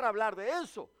se cierra a hablar de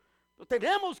eso.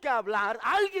 Tenemos que hablar,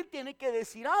 alguien tiene que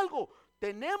decir algo.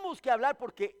 Tenemos que hablar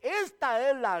porque esta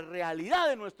es la realidad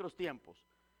de nuestros tiempos.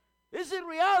 Esa es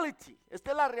reality,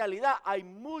 esta es la realidad. Hay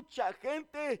mucha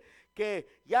gente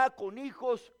que ya con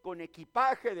hijos, con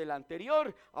equipaje del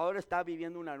anterior, ahora está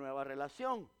viviendo una nueva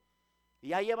relación. Y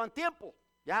ya llevan tiempo,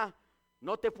 ya.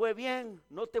 No te fue bien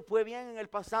en el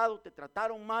pasado, te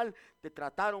trataron mal, te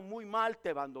trataron muy mal, te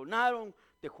abandonaron,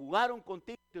 te jugaron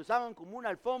contigo, te usaban como una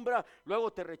alfombra,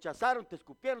 luego te rechazaron, te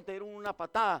escupieron, te dieron una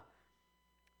patada.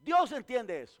 Dios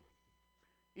entiende eso.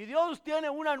 Y Dios tiene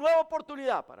una nueva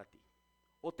oportunidad para ti.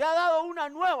 O te ha dado una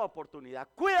nueva oportunidad.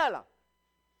 Cuídala.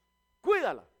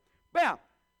 Vean,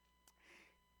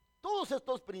 todos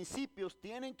estos principios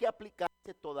tienen que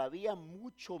aplicarse todavía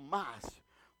mucho más,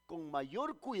 con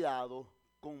mayor cuidado,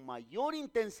 con mayor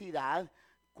intensidad,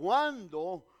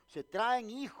 cuando se traen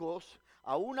hijos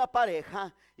a una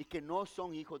pareja y que no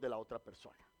son hijos de la otra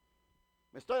persona.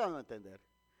 ¿Me estoy dando a entender?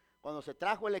 Cuando se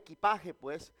trajo el equipaje,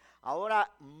 pues, ahora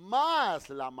más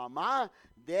la mamá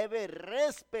debe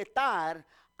respetar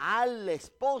al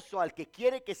esposo, al que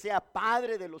quiere que sea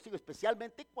padre de los hijos,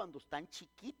 especialmente cuando están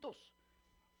chiquitos.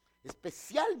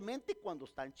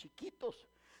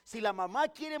 Si la mamá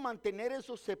quiere mantener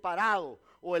eso separado,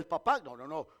 o el papá,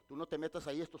 no, tú no te metas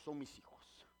ahí, estos son mis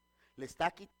hijos. Le está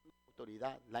quitando la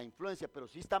autoridad, la influencia, pero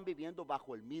sí están viviendo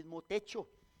bajo el mismo techo.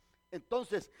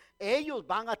 Entonces, ellos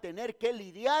van a tener que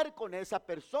lidiar con esa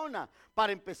persona.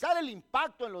 Para empezar, el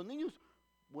impacto en los niños.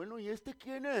 Bueno, ¿y este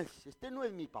quién es? Este no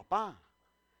es mi papá.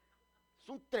 Es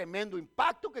un tremendo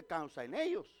impacto que causa en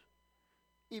ellos.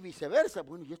 Y viceversa.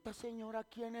 Bueno, ¿y esta señora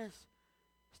quién es?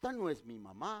 Esta no es mi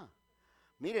mamá.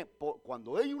 Mire,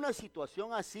 cuando hay una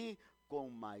situación así,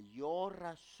 con mayor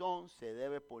razón se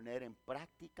debe poner en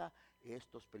práctica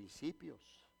estos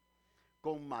principios.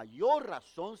 con mayor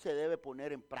razón se debe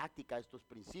poner en práctica estos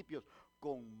principios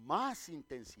con más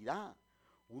intensidad.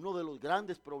 Uno de los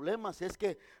grandes problemas es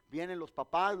que vienen los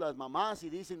papás, las mamás y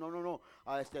dicen, no,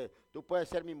 tú puedes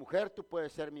ser mi mujer, tú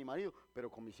puedes ser mi marido, pero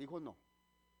con mis hijos no.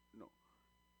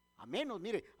 A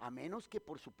menos que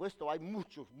por supuesto hay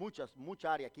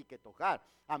mucha área aquí que tocar.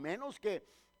 A menos que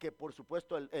por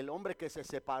supuesto el hombre que se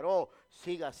separó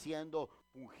siga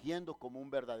fungiendo como un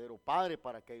verdadero padre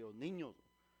para aquellos niños.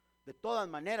 De todas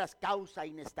maneras causa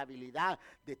inestabilidad,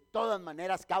 de todas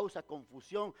maneras causa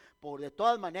confusión, de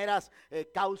todas maneras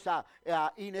causa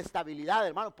inestabilidad,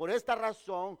 hermano. Por esta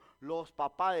razón, los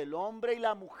papás del hombre y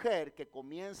la mujer que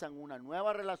comienzan una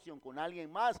nueva relación con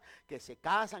alguien más, que se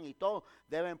casan y todo,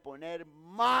 deben poner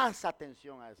más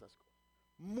atención a esas cosas,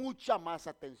 mucha más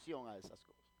atención a esas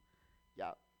cosas.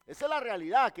 Ya. Esa es la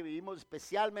realidad que vivimos,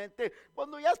 especialmente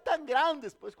cuando ya están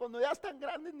grandes. Pues cuando ya están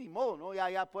grandes ni modo, ¿no?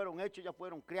 Ya fueron hechos, ya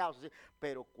fueron criados, ¿sí?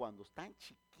 Pero cuando están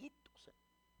chiquitos,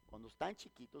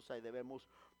 ahí debemos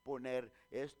poner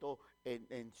esto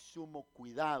en sumo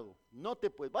cuidado. Note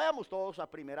pues, vayamos todos a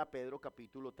 1 Pedro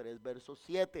capítulo 3 verso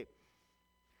 7.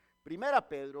 1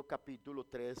 Pedro capítulo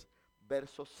 3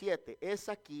 verso 7. Es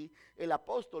aquí el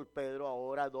apóstol Pedro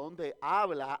ahora donde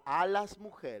habla a las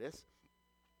mujeres.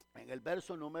 En el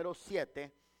verso número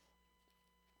 7,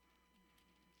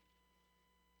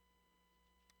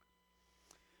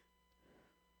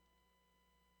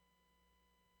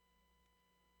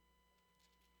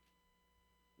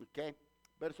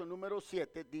 verso número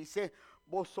 7 dice,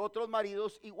 vosotros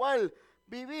maridos igual,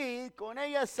 vivid con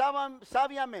ellas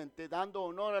sabiamente, dando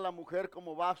honor a la mujer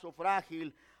como vaso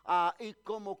frágil y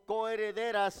como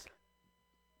coherederas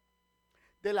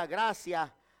de la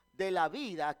gracia de la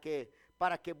vida,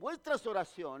 para que vuestras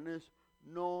oraciones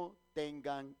no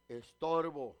tengan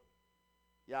estorbo.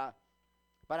 Ya,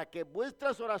 para que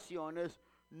vuestras oraciones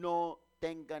no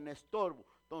tengan estorbo.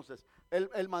 Entonces,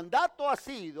 el mandato ha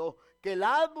sido que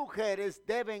las mujeres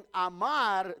deben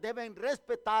amar, deben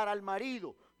respetar al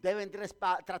marido, deben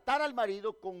tratar al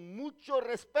marido con mucho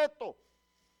respeto.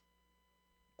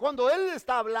 Cuando él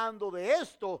está hablando de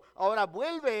esto, ahora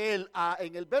vuelve él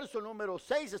en el verso número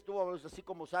 6, estuvo así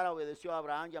como Sara obedeció a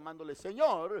Abraham llamándole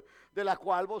Señor, de la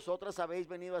cual vosotras habéis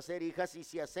venido a ser hijas y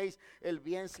si hacéis el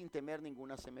bien sin temer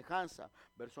ninguna semejanza.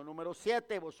 Verso número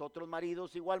 7, vosotros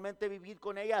maridos igualmente vivid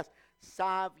con ellas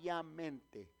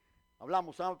sabiamente.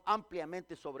 Hablamos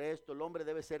ampliamente sobre esto, el hombre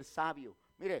debe ser sabio.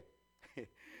 Mire,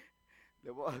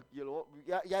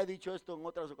 ya he dicho esto en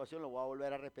otras ocasiones, lo voy a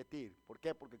volver a repetir. ¿Por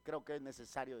qué? Porque creo que es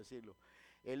necesario decirlo.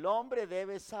 El hombre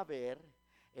debe saber,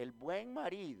 el buen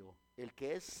marido, el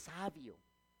que es sabio,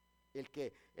 el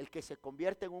que se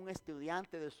convierte en un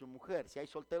estudiante de su mujer. Si hay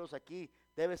solteros aquí,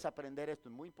 debes aprender esto,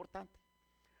 es muy importante.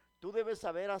 Tú debes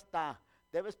saber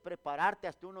debes prepararte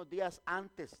hasta unos días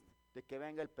antes de que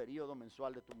venga el periodo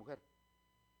mensual de tu mujer.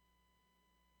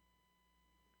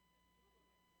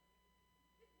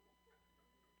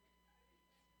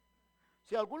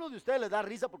 Si a algunos de ustedes les da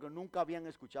risa porque nunca habían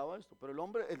escuchado esto, pero el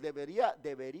hombre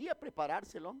debería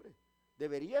prepararse el hombre.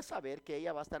 Debería saber que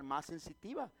ella va a estar más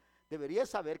sensitiva. Debería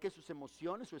saber que sus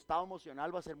emociones, su estado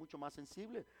emocional va a ser mucho más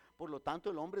sensible. Por lo tanto,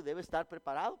 el hombre debe estar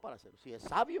preparado para hacerlo. Si es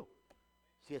sabio,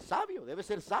 debe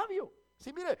ser sabio.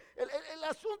 Sí, mire, el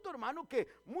asunto, hermano, que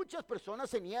muchas personas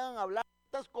se niegan a hablar de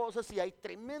estas cosas y hay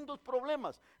tremendos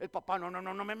problemas. El papá,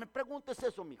 no me preguntes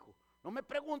eso, mijo. No me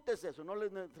preguntes eso, no le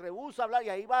rehúsa hablar y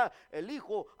ahí va el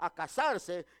hijo a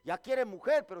casarse, ya quiere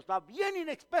mujer, pero está bien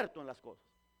inexperto en las cosas.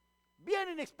 Bien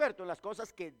inexperto en las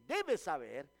cosas que debe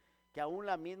saber que aún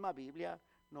la misma Biblia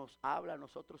nos habla a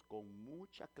nosotros con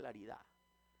mucha claridad.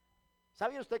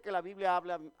 ¿Sabía usted que la Biblia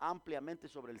habla ampliamente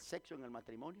sobre el sexo en el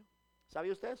matrimonio?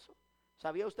 ¿Sabía usted eso?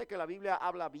 ¿Sabía usted que la Biblia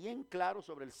habla bien claro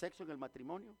sobre el sexo en el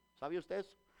matrimonio? ¿Sabía usted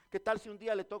eso? ¿Qué tal si un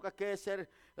día le toca que ser,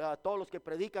 todos los que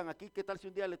predican aquí, qué tal si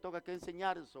un día le toca que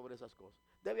enseñar sobre esas cosas?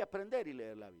 Debe aprender y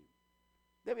leer la Biblia.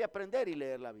 Debe aprender y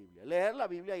leer la Biblia. Leer la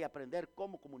Biblia y aprender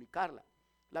cómo comunicarla.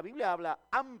 La Biblia habla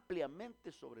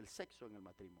ampliamente sobre el sexo en el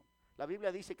matrimonio. La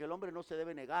Biblia dice que el hombre no se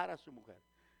debe negar a su mujer,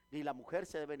 ni la mujer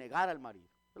se debe negar al marido.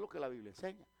 Es lo que la Biblia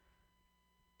enseña.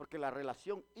 Porque la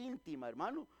relación íntima,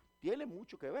 hermano, tiene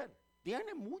mucho que ver.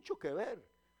 Tiene mucho que ver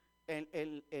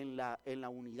en la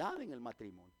unidad en el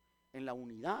matrimonio. En la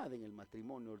unidad en el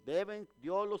matrimonio.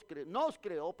 Dios nos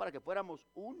creó para que fuéramos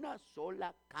una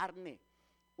sola carne.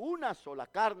 Una sola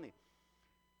carne.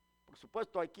 Por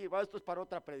supuesto, aquí esto es para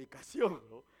otra predicación,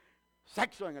 ¿no?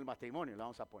 Sexo en el matrimonio, le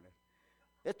vamos a poner.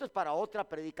 Esto es para otra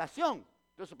predicación.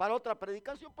 Entonces, para otra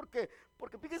predicación, porque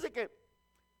fíjense que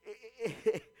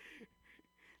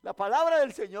la palabra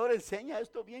del Señor enseña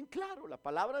esto bien claro. La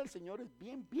palabra del Señor es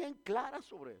bien clara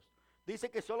sobre esto.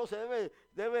 Dice que solo se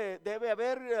debe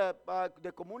haber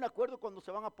de común acuerdo cuando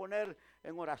se van a poner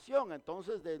en oración.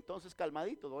 Entonces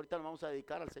calmadito, ahorita nos vamos a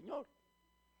dedicar al Señor.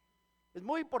 Es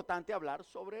muy importante hablar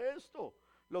sobre esto,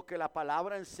 lo que la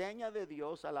palabra enseña de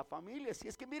Dios a la familia. Si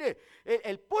es que mire,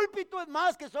 el púlpito es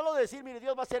más que solo decir, mire,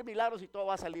 Dios va a hacer milagros y todo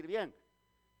va a salir bien.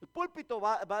 El púlpito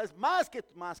es más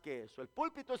que eso. El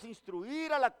púlpito es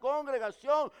instruir a la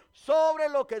congregación sobre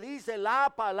lo que dice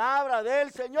la palabra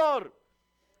del Señor.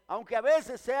 Aunque a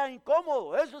veces sea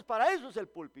incómodo, para eso es el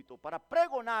púlpito, para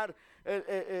pregonar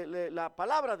la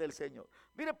palabra del Señor.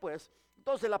 Mire pues,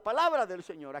 entonces la palabra del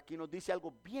Señor aquí nos dice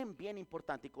algo bien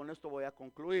importante, y con esto voy a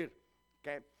concluir.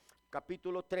 Okay.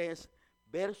 Capítulo 3,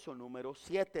 verso número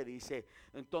 7 dice,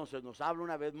 entonces nos habla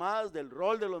una vez más del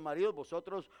rol de los maridos.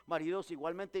 Vosotros maridos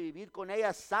igualmente vivid con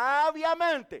ella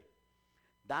sabiamente,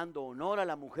 dando honor a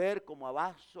la mujer como a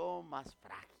vaso más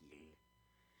frágil.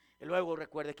 Y luego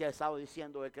recuerde que ha estado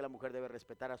diciendo él que la mujer debe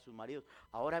respetar a sus maridos.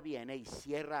 Ahora viene y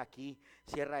cierra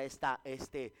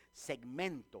este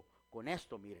segmento con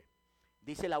esto, mire.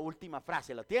 Dice la última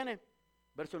frase, ¿la tiene?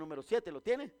 Verso número 7, ¿lo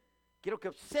tiene? Quiero que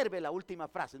observe la última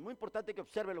frase. Es muy importante que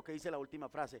observe lo que dice la última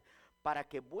frase. Para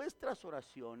que vuestras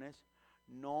oraciones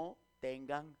no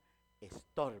tengan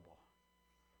estorbo.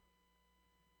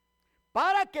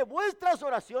 Para que vuestras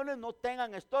oraciones no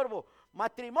tengan estorbo.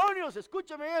 Matrimonios,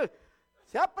 escúcheme.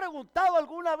 ¿Se ha preguntado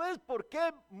alguna vez por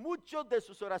qué muchas de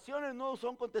sus oraciones no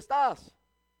son contestadas?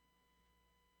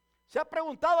 ¿Se ha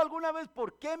preguntado alguna vez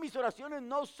por qué mis oraciones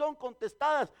no son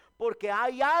contestadas? Porque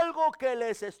hay algo que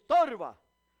les estorba.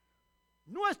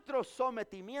 Nuestro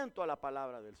sometimiento a la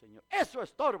palabra del Señor. Eso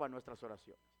estorba nuestras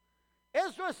oraciones.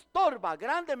 Eso estorba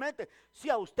grandemente. Si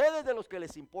a ustedes de los que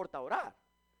les importa orar.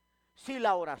 Si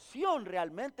la oración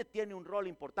realmente tiene un rol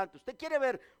importante. Usted quiere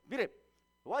ver, mire,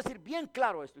 lo voy a decir bien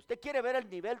claro esto. Usted quiere ver el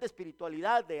nivel de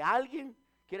espiritualidad de alguien.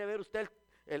 ¿Quiere ver usted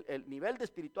el nivel de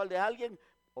espiritual de alguien?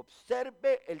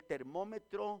 Observe el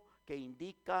termómetro que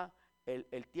indica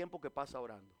el tiempo que pasa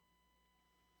orando.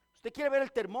 Usted quiere ver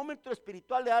el termómetro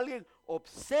espiritual de alguien,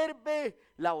 observe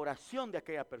la oración de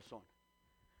aquella persona.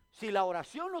 Si la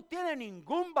oración no tiene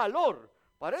ningún valor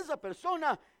para esa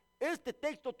persona, este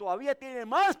texto todavía tiene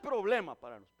más problema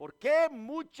para nosotros. ¿Por qué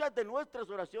muchas de nuestras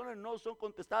oraciones no son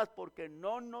contestadas? Porque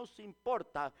no nos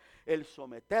importa el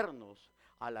someternos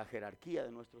a la jerarquía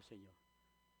de nuestro Señor.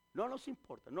 No nos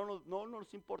importa, no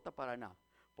nos importa para nada.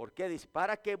 ¿Por qué? Dice,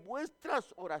 para que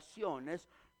vuestras oraciones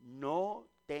no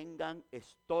tengan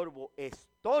estorbo.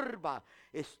 Estorba,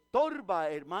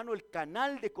 hermano, el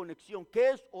canal de conexión.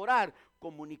 ¿Qué es orar?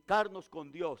 Comunicarnos con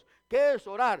Dios. ¿Qué es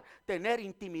orar? Tener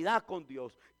intimidad con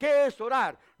Dios. ¿Qué es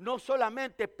orar? No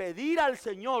solamente pedir al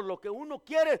Señor lo que uno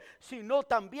quiere, sino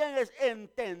también es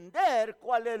entender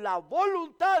cuál es la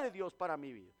voluntad de Dios para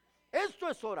mi vida. Esto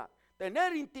es orar.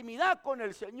 Tener intimidad con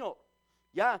el Señor.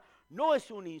 Ya no es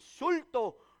un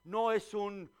insulto, no es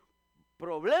un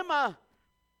problema.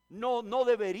 No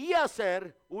debería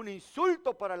ser un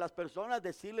insulto para las personas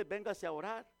decirles véngase a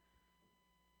orar.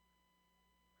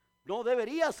 No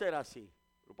debería ser así.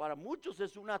 Pero para muchos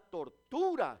es una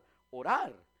tortura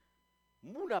orar.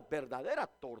 Una verdadera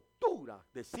tortura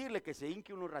decirle que se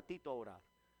hinque un ratito a orar.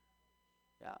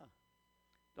 Ya.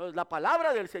 Entonces la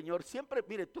palabra del Señor siempre,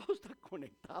 mire, todo está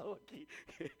conectado aquí.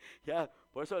 Ya,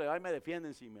 por eso legal me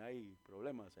defienden si me hay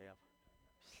problemas allá.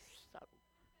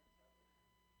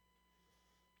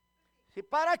 ¿Sí?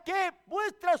 Para que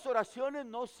vuestras oraciones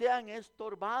no sean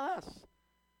estorbadas.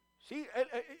 ¿Sí?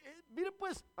 Mire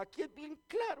pues, aquí es bien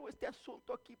claro este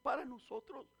asunto aquí para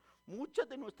nosotros. Muchas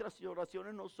de nuestras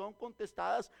oraciones no son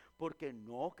contestadas porque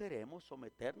no queremos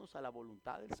someternos a la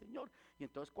voluntad del Señor. Y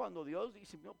entonces cuando Dios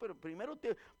dice, no, pero primero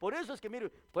por eso es que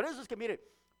mire,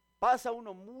 pasa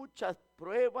uno muchas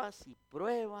pruebas y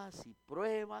pruebas y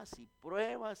pruebas y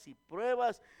pruebas y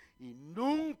pruebas y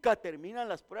nunca terminan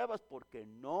las pruebas porque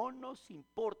no nos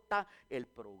importa el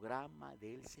programa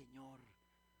del Señor.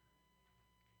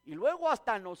 Y luego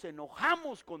hasta nos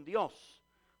enojamos con Dios.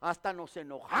 Hasta nos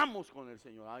enojamos con el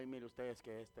Señor. Ay, mire ustedes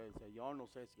que yo no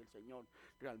sé si el Señor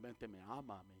realmente me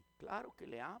ama. Claro que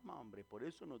le ama, hombre. Por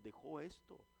eso nos dejó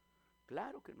esto.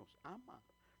 Claro que nos ama.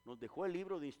 Nos dejó el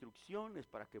libro de instrucciones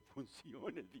para que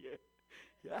funcione bien.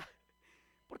 ¿Ya?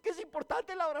 ¿Por qué es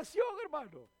importante la oración,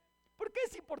 hermano? ¿Por qué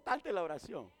es importante la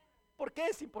oración? ¿Por qué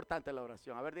es importante la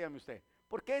oración? A ver, dígame usted.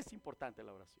 ¿Por qué es importante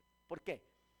la oración? ¿Por qué?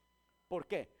 ¿Por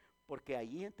qué? Porque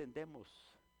ahí entendemos.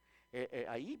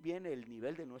 Ahí viene el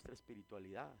nivel de nuestra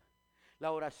espiritualidad.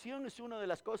 La oración es una de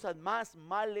las cosas más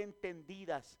mal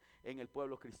entendidas en el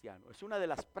pueblo cristiano. Es una de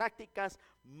las prácticas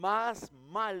más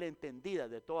mal entendidas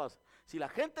de todas. Si la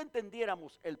gente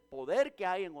entendiéramos el poder que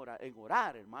hay en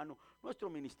orar, hermano,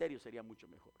 nuestro ministerio sería mucho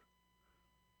mejor.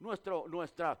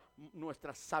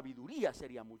 Nuestra sabiduría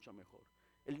sería mucho mejor.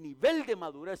 El nivel de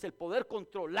madurez, el poder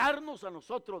controlarnos a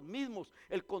nosotros mismos,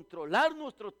 el controlar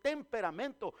nuestro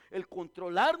temperamento, el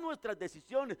controlar nuestras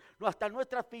decisiones, hasta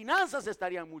nuestras finanzas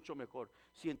estarían mucho mejor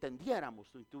si entendiéramos,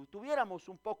 si tuviéramos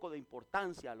un poco de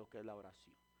importancia a lo que es la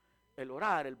oración. El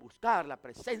orar, el buscar la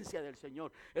presencia del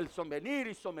Señor, el venir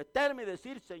y someterme y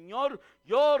decir: Señor,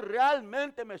 yo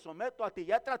realmente me someto a ti.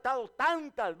 Ya he tratado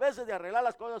tantas veces de arreglar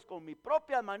las cosas con mi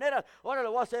propia manera, ahora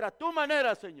lo voy a hacer a tu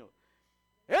manera, Señor.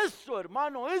 Eso,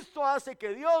 hermano, eso hace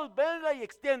que Dios venga y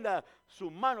extienda su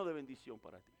mano de bendición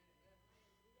para ti.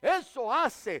 Eso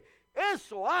hace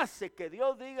que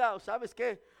Dios diga: ¿sabes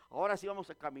qué? Ahora sí vamos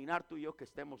a caminar tú y yo, que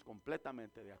estemos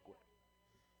completamente de acuerdo.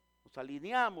 Nos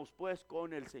alineamos pues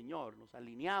con el Señor, nos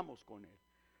alineamos con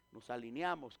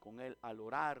Él al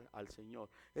orar al Señor.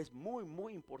 Es muy,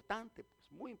 muy importante,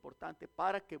 pues muy importante,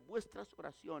 para que vuestras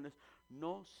oraciones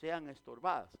no sean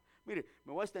estorbadas. Mire,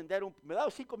 me voy a extender, me he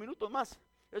dado 5 minutos más.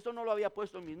 Esto no lo había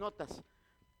puesto en mis notas,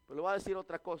 pero le voy a decir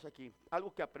otra cosa aquí,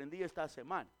 algo que aprendí esta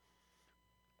semana.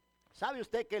 ¿Sabe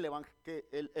usted que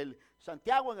el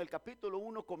Santiago en el capítulo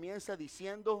 1 comienza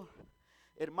diciendo: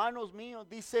 hermanos míos,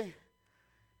 dice,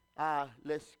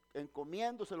 les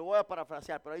encomiendo, se lo voy a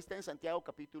parafrasear, pero ahí está en Santiago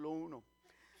capítulo 1.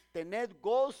 Tened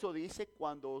gozo, dice,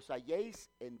 cuando os halléis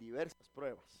en diversas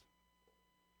pruebas.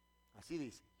 Así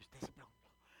dice. Y usted se pregunta: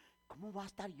 ¿cómo va a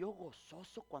estar yo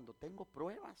gozoso cuando tengo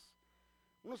pruebas?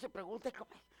 Uno se pregunta: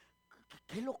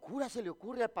 ¿qué locura se le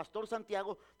ocurre al pastor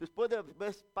Santiago después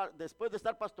de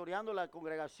estar pastoreando la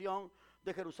congregación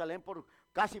de Jerusalén por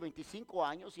casi 25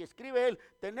 años? Y escribe él: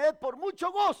 tened por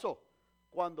mucho gozo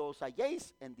cuando os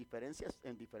halléis en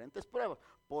diferentes pruebas,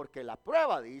 porque la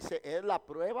prueba, dice, es la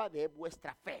prueba de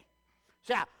vuestra fe. O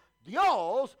sea,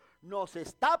 Dios nos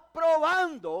está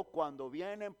probando cuando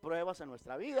vienen pruebas en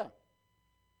nuestra vida.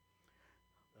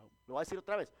 Lo voy a decir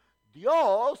otra vez: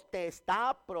 Dios te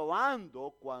está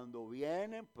probando cuando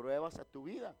vienen pruebas a tu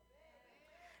vida.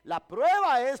 La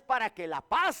prueba es para que la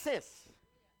pases.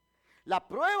 La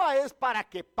prueba es para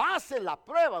que pases la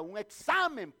prueba, un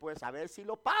examen, pues, a ver si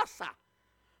lo pasa.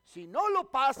 Si no lo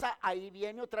pasa, ahí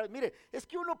viene otra vez. Mire, es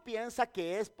que uno piensa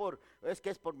que es por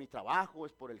mi trabajo,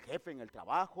 es por el jefe en el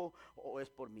trabajo, o es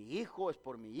por mi hijo, es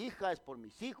por mi hija, es por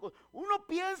mis hijos. Uno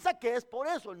piensa que es por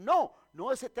eso. No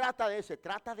se trata de eso, se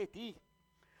trata de ti.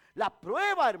 La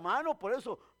prueba, hermano, por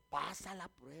eso pasa la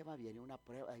prueba, viene una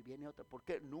prueba, ahí viene otra,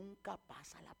 porque nunca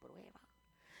pasa la prueba.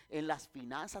 En las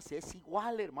finanzas es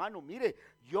igual, hermano. Mire,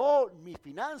 mis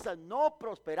finanzas no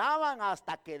prosperaban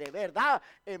hasta que de verdad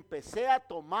empecé a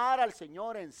tomar al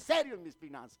Señor en serio en mis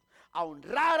finanzas, a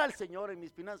honrar al Señor en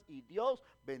mis finanzas, y Dios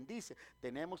bendice.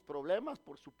 ¿Tenemos problemas?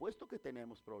 Por supuesto que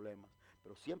tenemos problemas,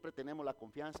 pero siempre tenemos la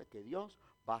confianza que Dios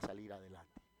va a salir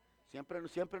adelante.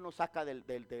 Siempre nos saca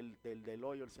del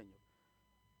hoyo el Señor.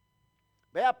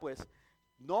 Vea pues,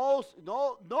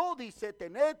 no dice: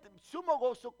 tened sumo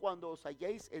gozo cuando os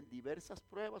halléis en diversas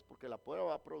pruebas, porque la prueba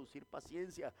va a producir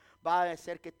paciencia, va a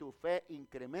hacer que tu fe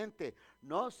incremente.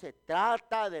 No se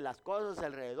trata de las cosas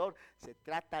alrededor, se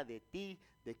trata de ti,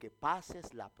 de que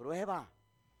pases la prueba.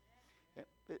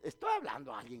 Estoy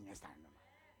hablando a alguien esta noche.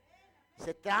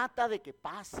 Se trata de que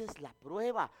pases la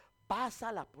prueba.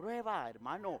 Pasa la prueba,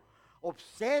 hermano.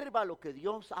 Observa lo que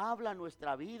Dios habla en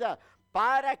nuestra vida,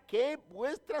 para que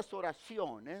vuestras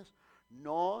oraciones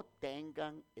no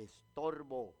tengan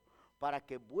estorbo. Para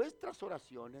que vuestras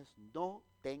oraciones no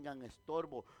tengan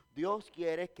estorbo. Dios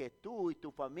quiere que tú y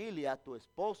tu familia, tu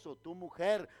esposo, tu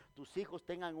mujer, tus hijos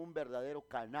tengan un verdadero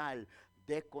canal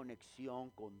de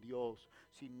conexión con Dios.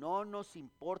 Si no nos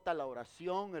importa la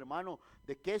oración, hermano,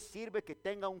 ¿de qué sirve que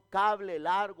tenga un cable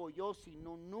largo yo si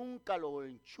nunca lo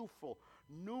enchufo?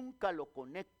 Nunca lo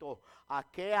conecto a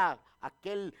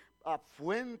aquel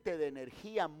fuente de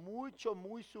energía muy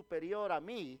superior a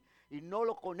mí, y no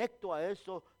lo conecto a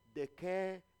eso. ¿De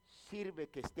qué sirve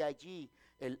que esté allí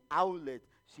el outlet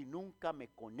si nunca me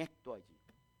conecto allí?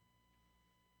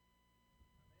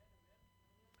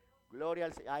 Gloria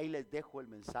al Señor. Ahí les dejo el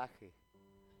mensaje.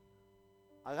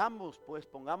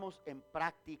 Pongamos en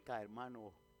práctica,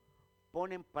 hermano.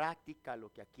 Pon en práctica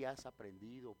lo que aquí has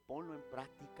aprendido. Ponlo en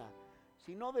práctica.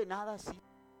 Si no, de nada sirve.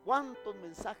 ¿Cuántos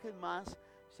mensajes más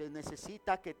se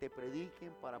necesita que te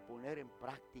prediquen para poner en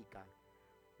práctica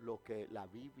lo que la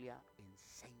Biblia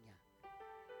enseña?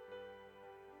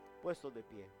 Puestos de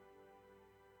pie.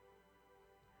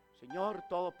 Señor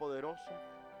Todopoderoso,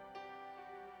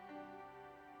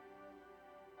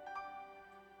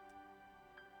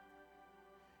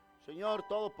 Señor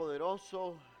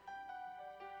Todopoderoso,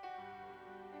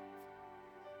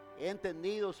 he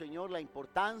entendido, Señor, la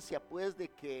importancia pues de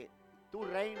que tú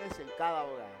reines en cada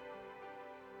hogar,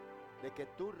 de que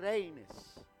tú reines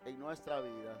en nuestra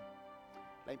vida.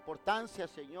 La importancia,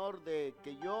 Señor, de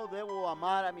que yo debo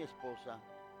amar a mi esposa.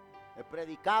 He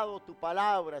predicado tu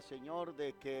palabra, Señor,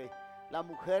 de que la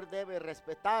mujer debe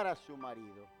respetar a su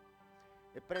marido.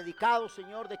 He predicado,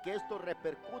 Señor, de que esto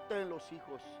repercute en los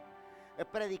hijos. He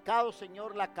predicado,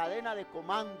 Señor, la cadena de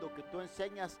comando que tú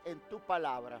enseñas en tu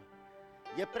palabra.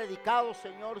 Y he predicado,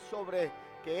 Señor, sobre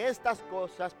que estas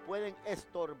cosas pueden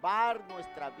estorbar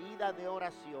nuestra vida de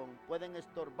oración, pueden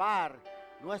estorbar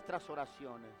nuestras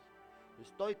oraciones.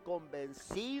 Estoy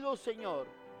convencido, Señor,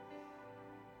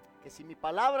 que si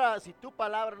tu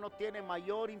palabra no tiene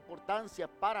mayor importancia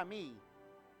para mí,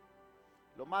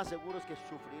 lo más seguro es que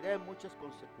sufriré muchas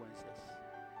consecuencias.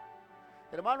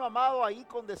 Hermano amado, ahí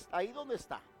donde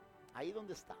está,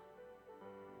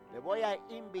 le voy a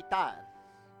invitar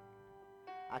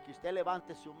a que usted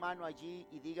levante su mano allí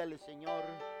y dígale: Señor,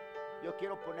 yo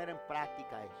quiero poner en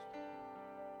práctica esto.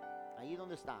 Ahí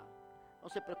donde está. No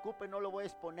se preocupe, no lo voy a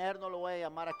exponer, no lo voy a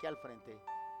llamar aquí al frente.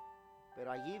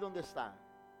 Pero allí donde está,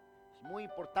 es muy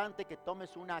importante que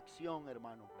tomes una acción,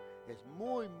 hermano. Es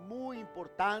muy, muy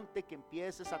importante que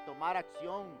empieces a tomar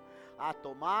acción, a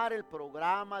tomar el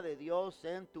programa de Dios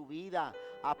en tu vida,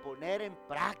 a poner en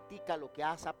práctica lo que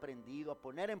has aprendido, a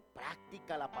poner en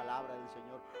práctica la palabra del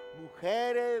Señor.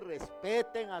 Mujeres,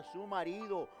 respeten a su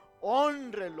marido,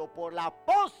 hónrenlo por la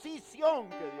posición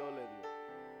que Dios le dio.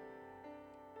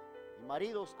 Y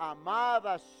maridos, amad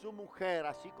a su mujer,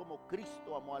 así como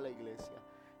Cristo amó a la iglesia.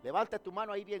 Levanta tu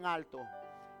mano ahí bien alto,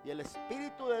 y el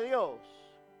Espíritu de Dios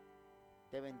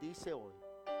te bendice hoy.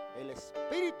 El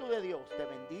Espíritu de Dios te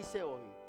bendice hoy.